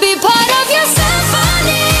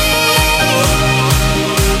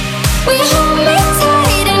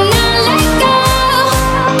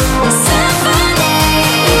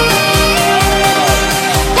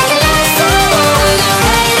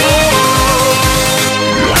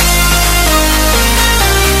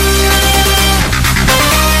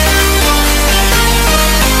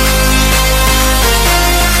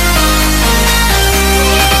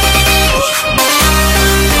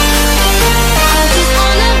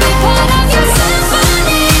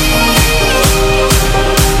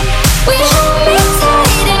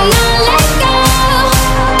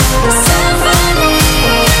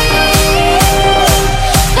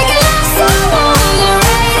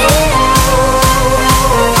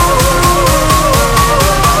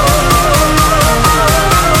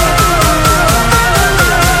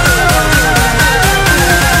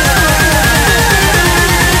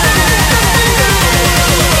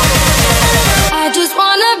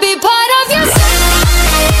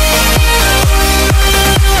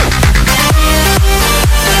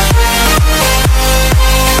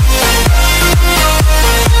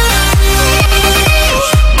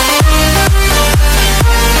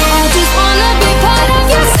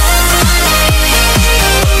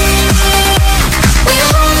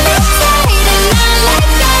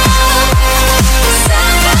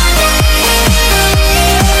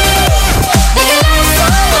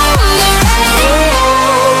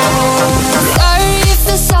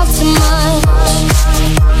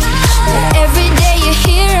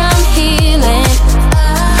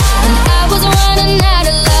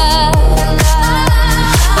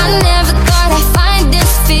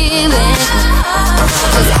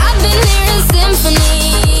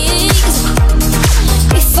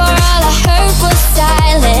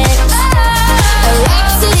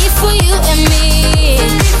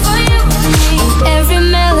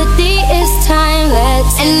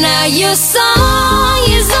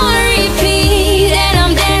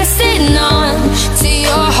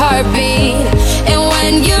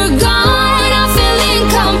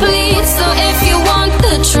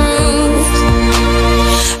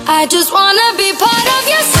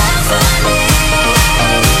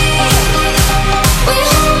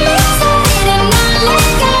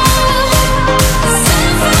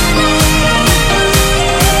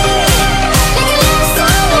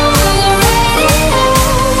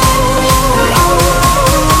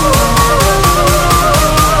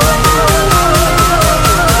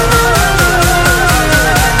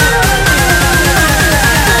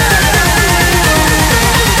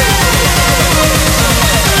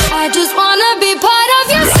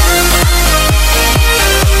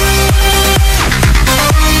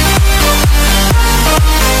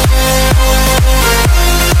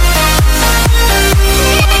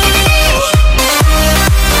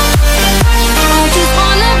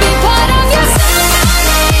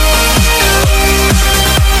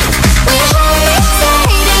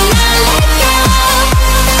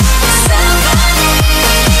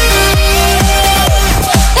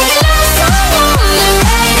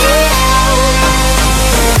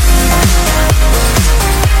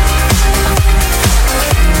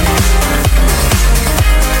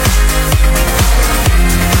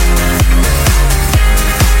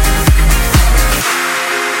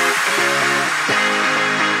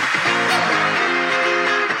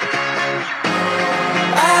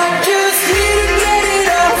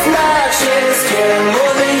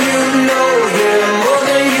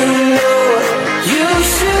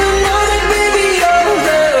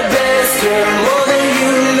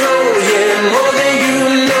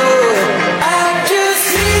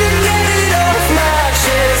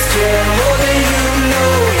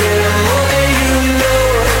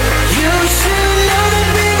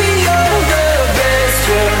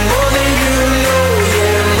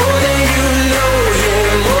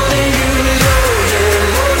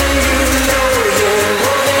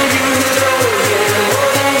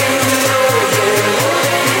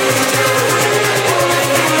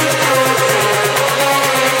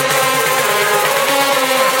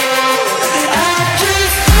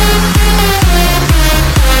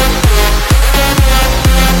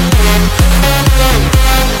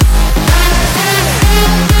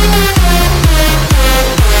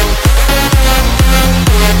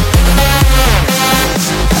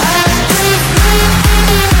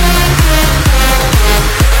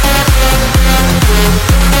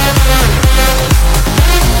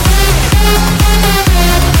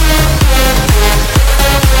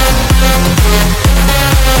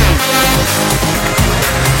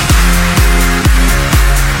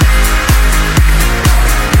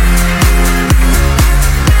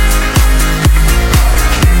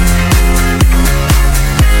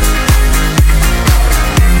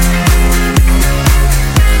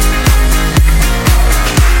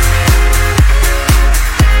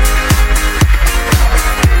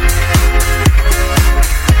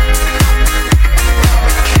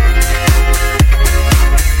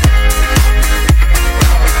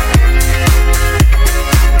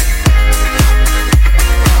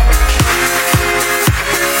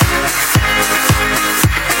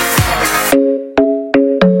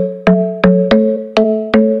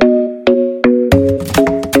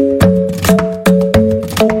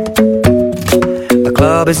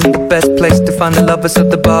tapas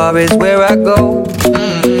at the bar is where I go.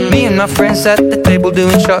 Me and my friends at the table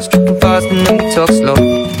doing shots, tripping fast, and then we talk slow.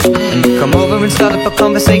 And you come over and start up a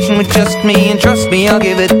conversation with just me, and trust me, I'll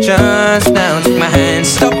give it a chance. Now take my hand,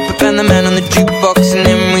 stop it, and the man on the jukebox, and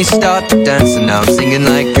then we start to dance. And now I'm singing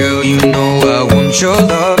like, girl, you know I want your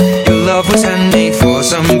love. Your love was handmade for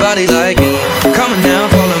somebody like me. Come on now,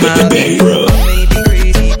 follow my lead.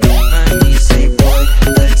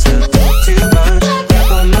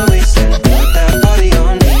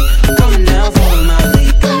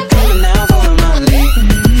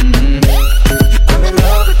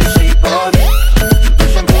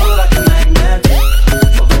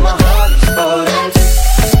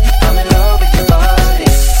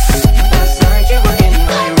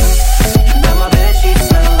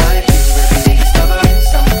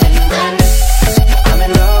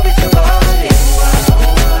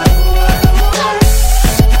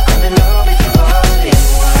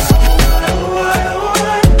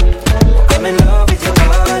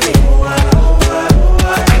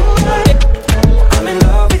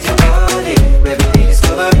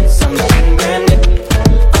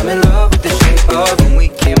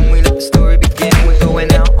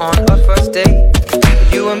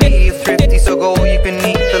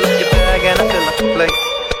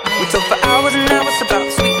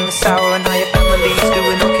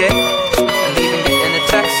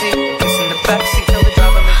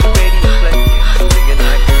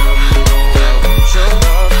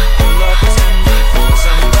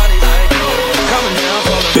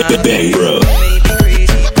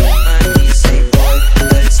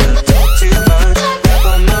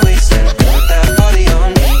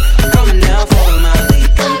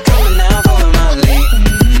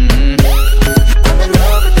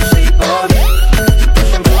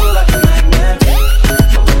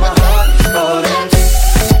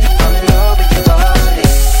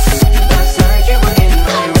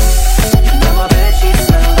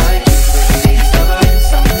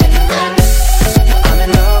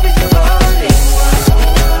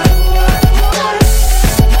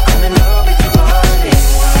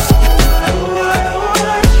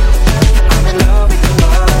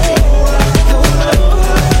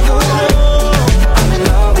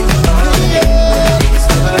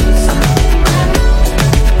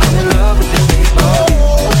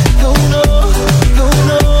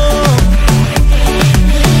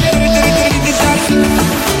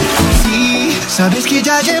 Sabes que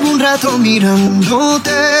ya llevo un rato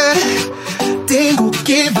mirándote. Tengo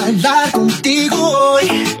que bailar contigo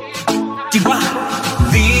hoy.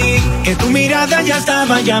 Vi que tu mirada ya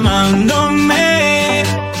estaba llamándome.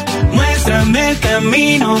 Muéstrame el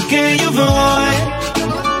camino que yo voy.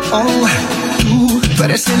 Oh, tú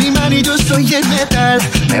eres el imán y yo soy el metal.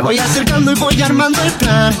 Me voy acercando y voy armando el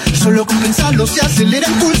plan. Solo con pensarlo se acelera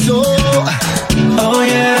el pulso. Oh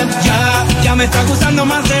yeah, ya me está gustando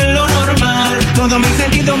más de lo normal. Todos mis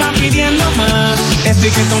sentidos van pidiendo más. Esto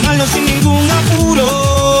hay que tomarlo sin ningún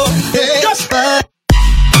apuro.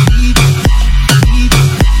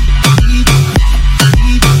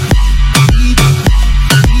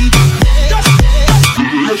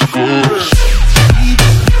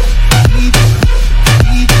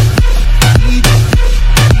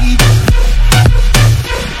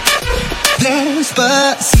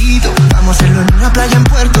 Despacito, vamos a hacerlo en una playa en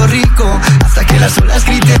Puerto Rico, hasta que las olas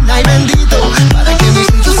griten ay bendito, para que mis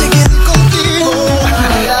gritos se queden contigo.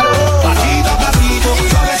 Pasito a pasito,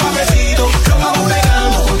 suave suavecito, lo vamos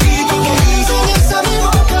pegando poquito a poquito. Tienes a mi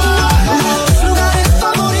boca, los lugares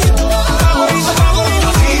favoritos. Favorito, favorito.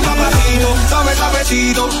 Pasito a pasito, suave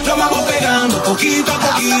suavecito, lo vamos pegando poquito a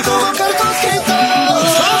poquito. Hasta provocar tus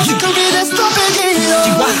gritos, y que olvides tu apellido.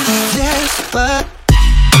 Despacito.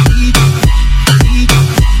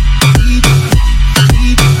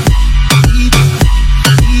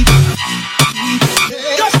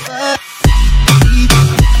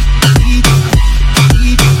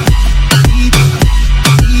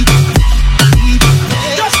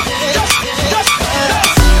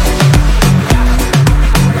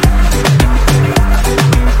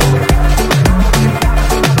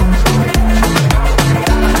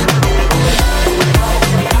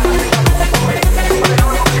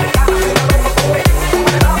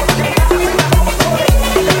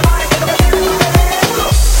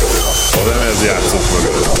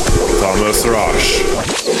 Thomas Rush.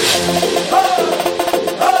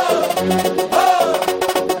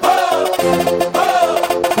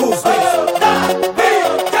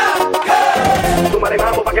 Súmale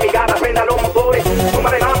mambo pa' que mi gata prenda los motores.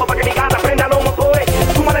 Súmale mambo pa' que mi gata prenda los motores.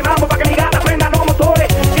 Súmale mambo pa' que mi gata prenda los motores.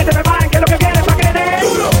 Que se preparen que lo que viene pa' que le dé.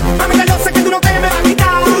 Mami, yo sé que tú no te me vas a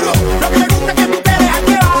quitar. Lo que me gusta es que tú te dejas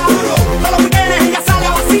llevar. Todos los weekendes ella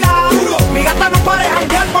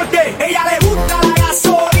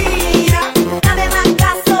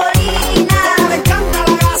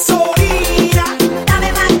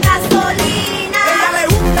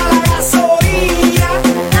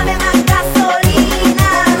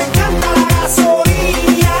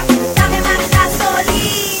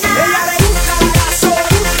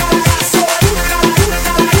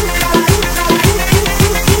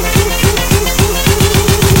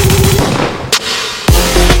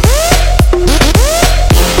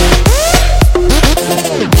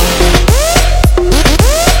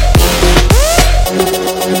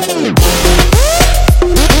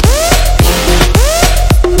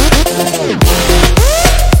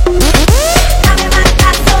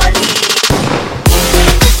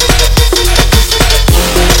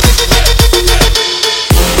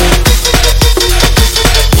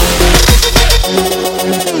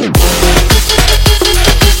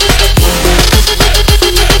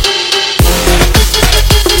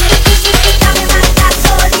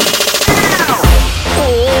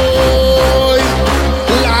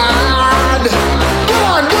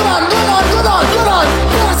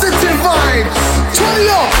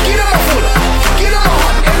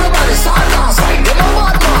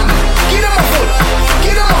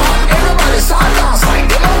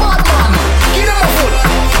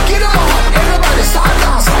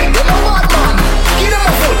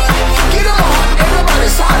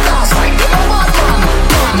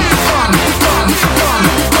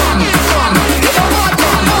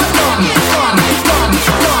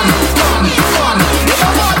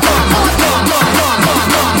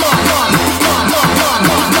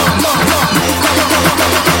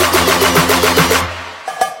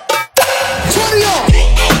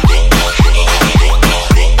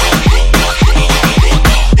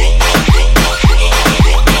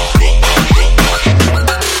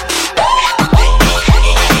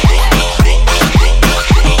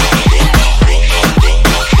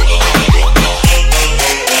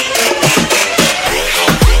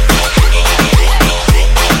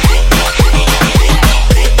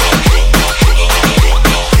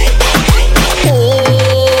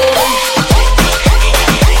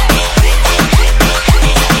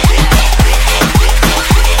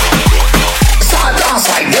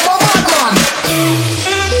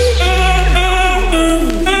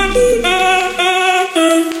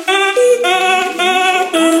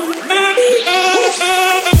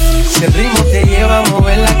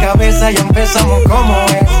ya empezamos como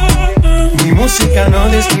es. Mi música no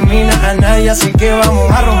discrimina a nadie, así que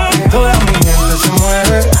vamos a romper. Toda mi gente se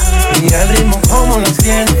mueve y el ritmo como los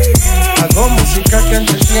tiene. Hago música que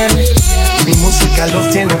entretiene. Mi música los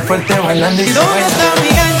tiene fuerte bailando y ¿Y dónde está mi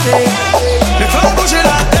gente? Le faut bouger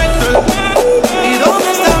la tête. ¿Y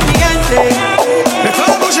dónde está mi gente? Le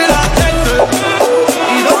faut bouger la tête.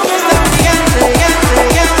 ¿Y dónde está mi gente?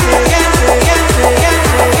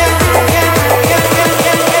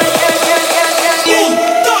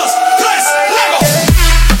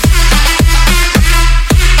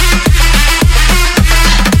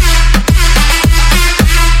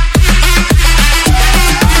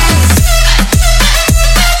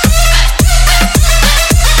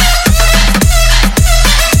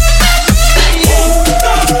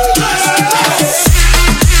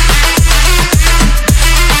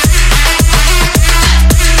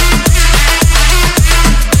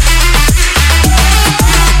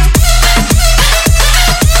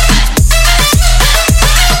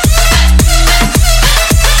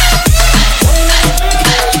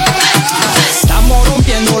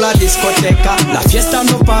 La fiesta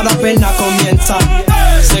no para, apenas comienza.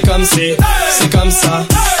 C'est comme si, c'est comme ça,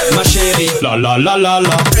 ma chérie. La la la la la.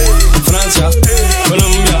 Francia,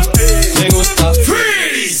 Colombia, me gusta.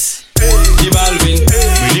 Freeze. Y Balvin,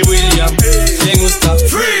 Willy William, me gusta.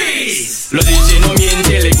 Freeze. Los DJ no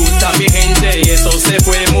mienten, le gusta a mi gente y eso se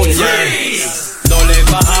fue mundial. No le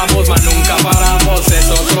bajamos, mas nunca paramos, es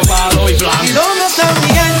otro palo y plan. ¿Y dónde está mi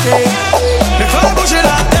gente? Le faut bouger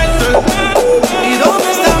la tête. ¿Y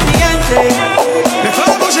dónde está mi gente? Le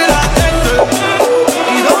faut bouger la tête.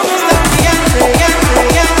 ¿Y dónde está mi gente?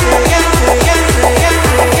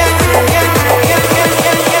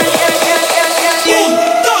 Un,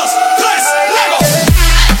 dos, tres, luego.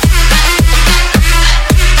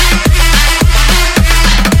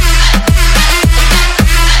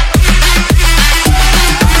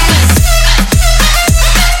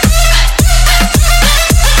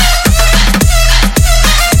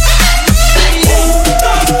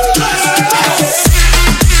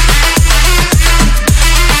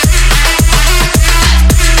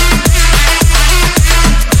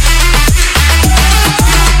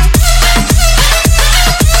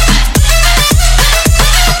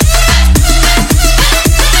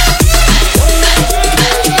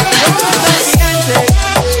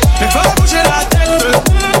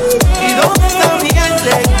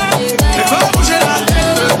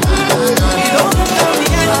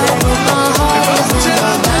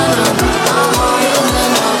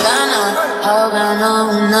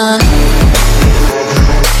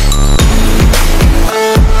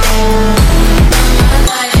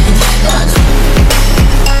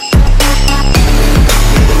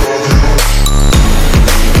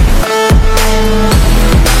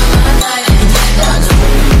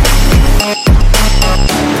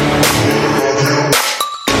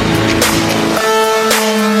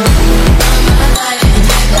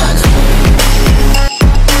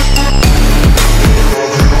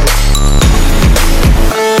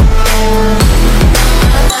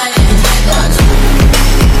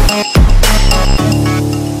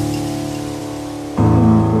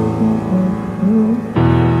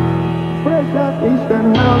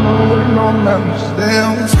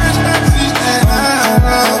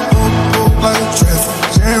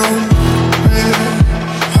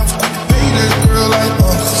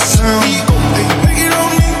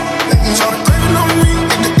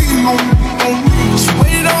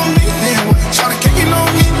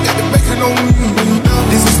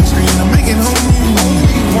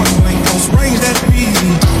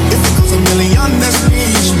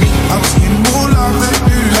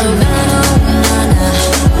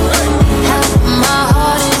 My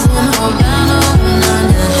heart is in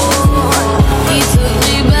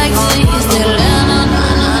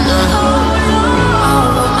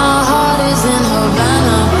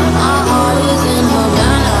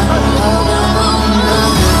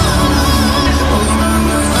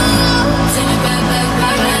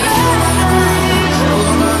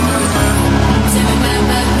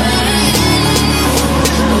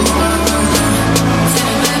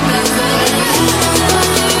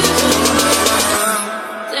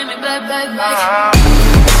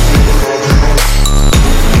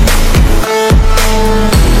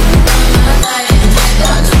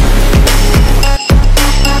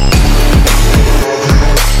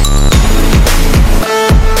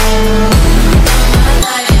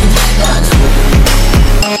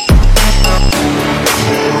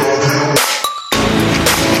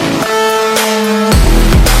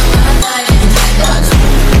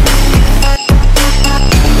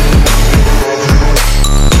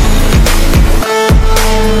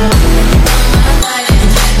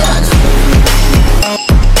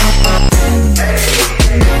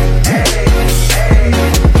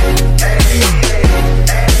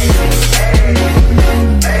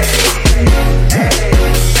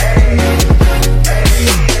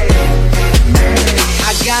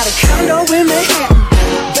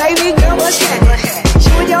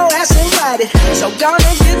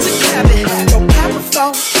for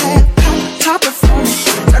a plan. Pop it for me.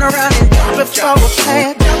 Turn around and drop it for a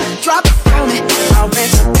plan. Drop it for me. I'll rent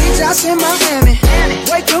some beach house in Miami.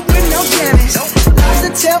 Wake up with no jammies.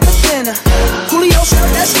 Lobster tail for dinner. Julio shot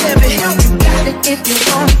that snippet. You got it if you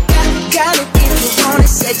want it. Got it if you want it.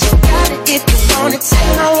 Said you got it if you want it.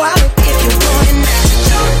 Take my wallet if you want it. Now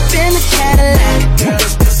jump in the Cadillac.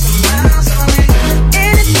 Girls, put some miles on it.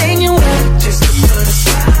 Anything you want, just to put a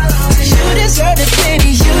smile on it. You deserve it,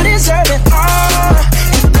 baby. You deserve it all.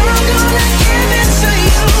 And I'm gonna give it to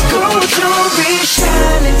you. Gold jewelry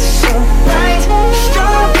shining so bright.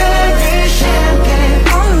 Strawberry champagne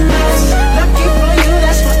on us. Lucky for you,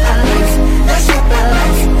 that's what I like. That's what I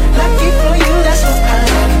like. Lucky for you, that's what I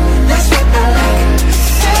like. That's what I like.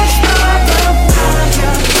 Sex by the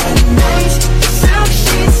fire at night. Silk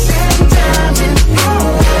sheets and diamond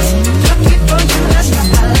boys. Lucky for you, that's what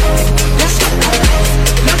I like. That's what I like.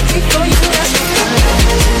 Lucky for you, that's what I like.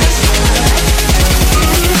 That's what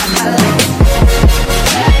I like. I like it.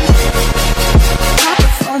 Pop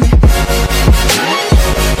it for me.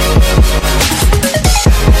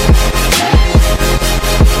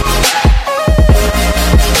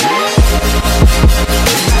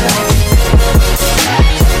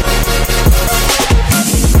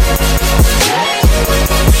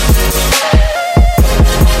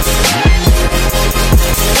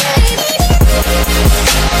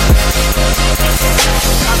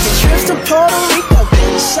 Trips to Puerto Rico,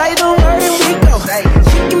 say the word and we go.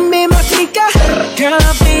 You can be my clica, girl,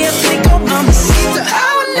 I'll be a clico. I'm a sister. I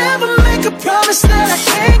would never make a promise that I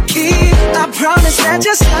can't keep. I promise that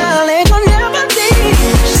your smile ain't gonna never leave.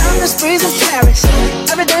 Shopping sprees in Paris,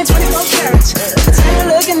 everything 24 carats. Take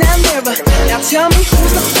a look in that mirror, now tell me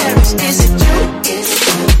who's the fairest. Is it you? Is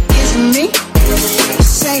it me?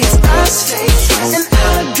 Say it's us, and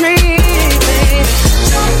I'll agree, babe.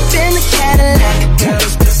 Jump in the Cadillac,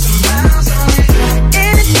 girls, put some miles on it.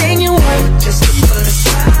 Anything you want, just to put a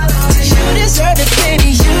smile on it. You deserve it,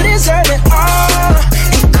 baby, you deserve it all.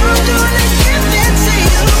 And I'm gonna give it to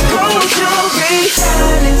you. Gold jewelry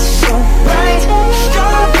shining so bright.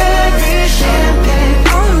 Strawberry champagne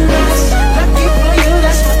on us. Lucky for you,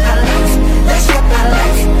 that's what I like. That's what I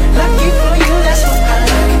like. Lucky for you, that's what I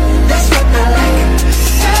like. That's what I like.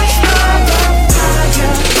 Sex by the fire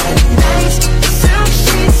at night. Silk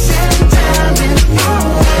sheets and diamond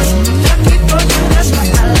boys. Lucky for you, that's what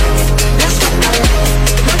I like. That's what I like.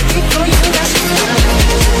 Lucky for you, that's what I like.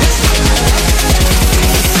 That's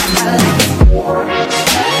what I like. I like it.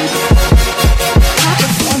 Pop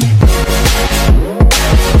it for me.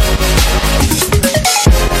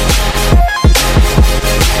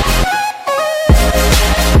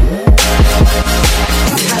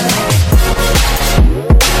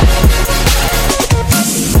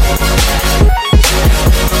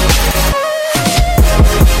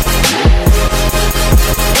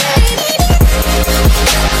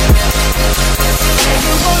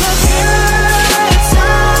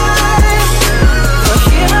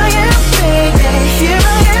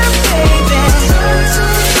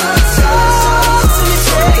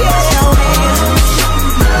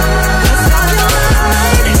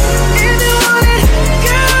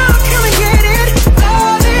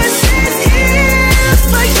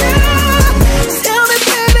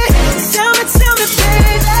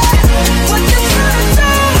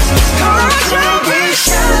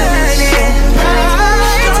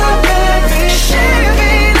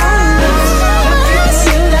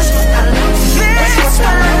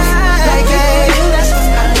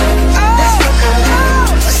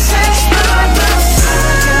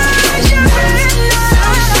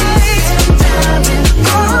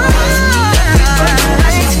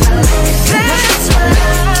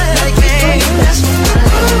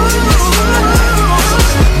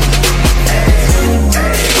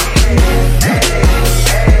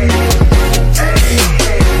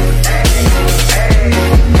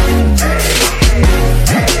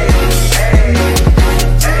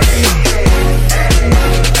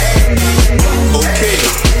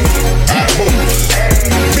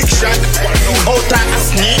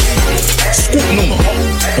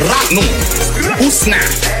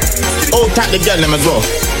 The girl them as well.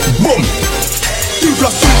 Boom. 2 + 2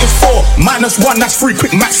 is 4. -1, that's 3.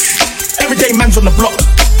 Quick maths. Everyday man's on the block.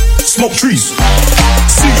 Smoke trees.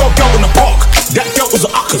 See your girl in the park. That girl was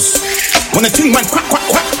a uckers. When the ting went quack, quack,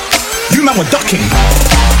 quack, you man were ducking.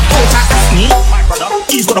 Old type Asney,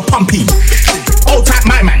 he's got a pumpy. Old type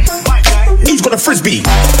my man, he's got a frisbee.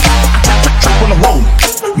 I trap on the road,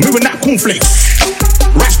 moving that cornflakes.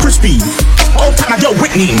 Right that's crispy. Old time I girl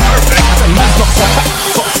Whitney. I said man's not hot.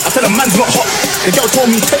 I said a man's not hot. The girl told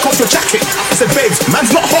me take off your jacket. I said babes,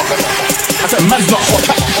 man's not hot. I said man's not hot.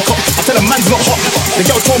 I said a man's not hot. The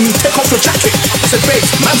girl told me take off your jacket. I said babes,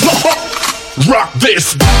 man's not hot. Rock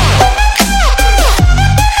this.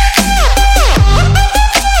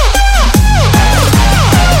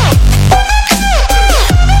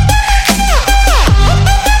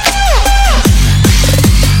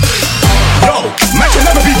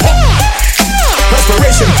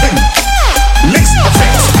 Respiration thing, links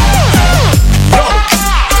effect. Yo,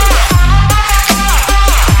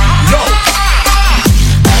 yo.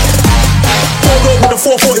 Pulled over with a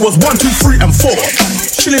 440, was 1, 2, 3, and 4.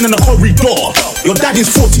 Chilling in the corridor. Your daddy's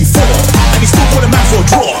 44, and he's still calling man for a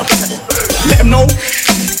draw. Let him know,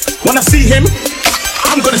 when I see him,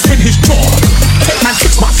 I'm gonna spin his jaw. Take man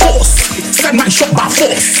kicks by force, send man shot by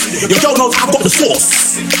force. Your girl knows I've got the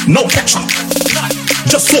sauce. No ketchup,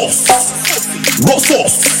 just sauce. Raw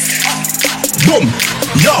sauce. Boom.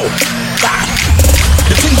 Yo. Ah.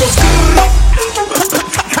 The thing goes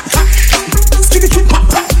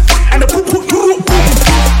and the boom boom boom boom.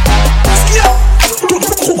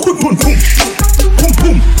 Boom boom boom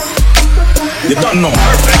boom. You don't know. I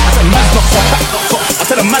said man's not hot. I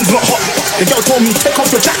said a man's not hot. The girl told me take off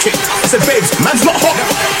your jacket. I said babes, man's not hot.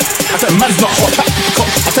 I said man's not hot.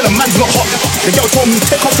 I said a man's not hot. The girl told me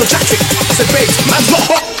take off your jacket. I said babes, man's not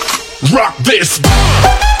hot. Rock this.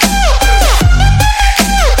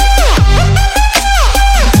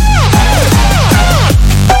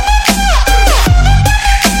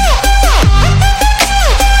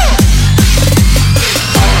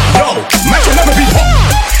 Yo, man can never be hot.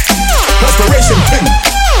 Respiration thing,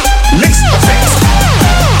 links effect.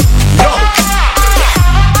 Yo,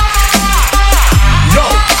 yo,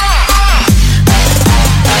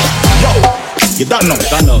 yo. You don't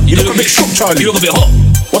know. You look a bit shook, Charlie. You look a bit hot.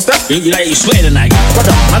 What's that? You like you sweating tonight,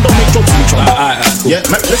 brother. Man, don't make jokes with each other. Alright, cool. Yeah,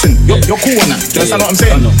 man, listen, you're cool on that. Do you understand what I'm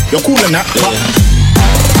saying? You're cool on that.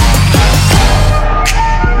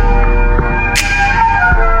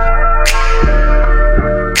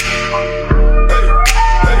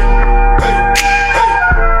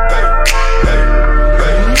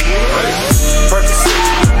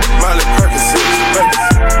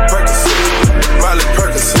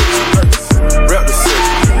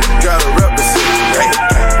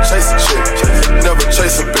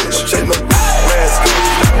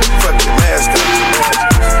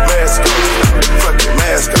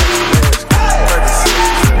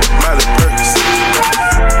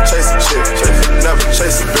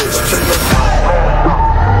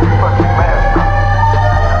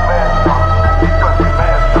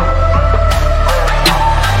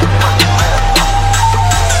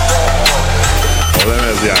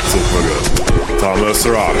 Thomas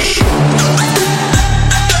Rush.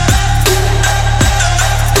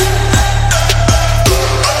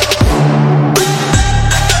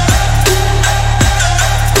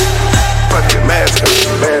 Fucking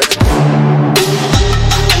mask.